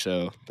favor.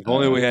 So If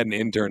only we had an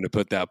intern to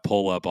put that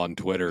poll up on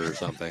Twitter or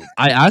something.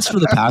 I asked for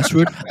the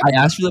password.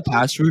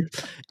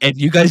 And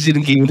you guys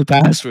didn't give me the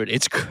password.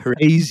 It's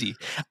crazy.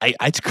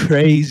 It's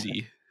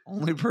crazy.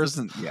 Only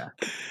person, yeah.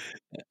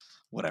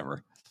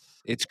 Whatever.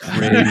 It's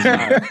crazy.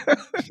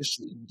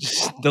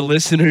 Just the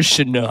listeners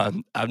should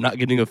know I'm not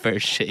getting a fair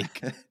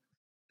shake.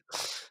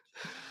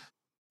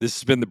 This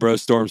has been the Bro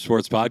Storm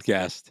Sports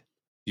Podcast.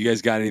 You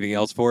guys got anything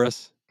else for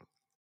us?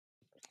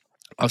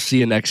 I'll see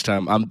you next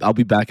time. I'll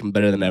be back and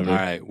better than ever. All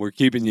right, we're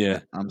keeping you.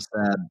 I'm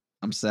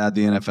sad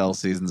the NFL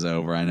season's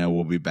over. I know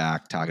we'll be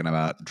back talking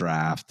about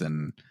draft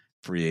and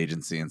free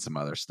agency and some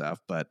other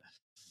stuff, but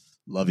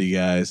love you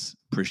guys.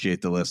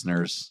 Appreciate the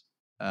listeners.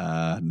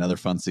 Another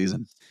fun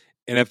season.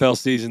 NFL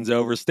season's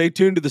over. Stay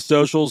tuned to the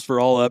socials for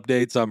all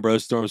updates on Bro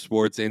Storm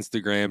Sports,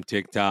 Instagram,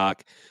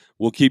 TikTok.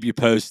 We'll keep you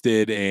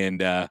posted,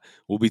 and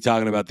we'll be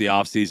talking about the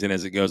offseason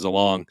as it goes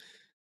along.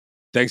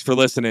 Thanks for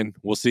listening.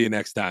 We'll see you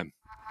next time.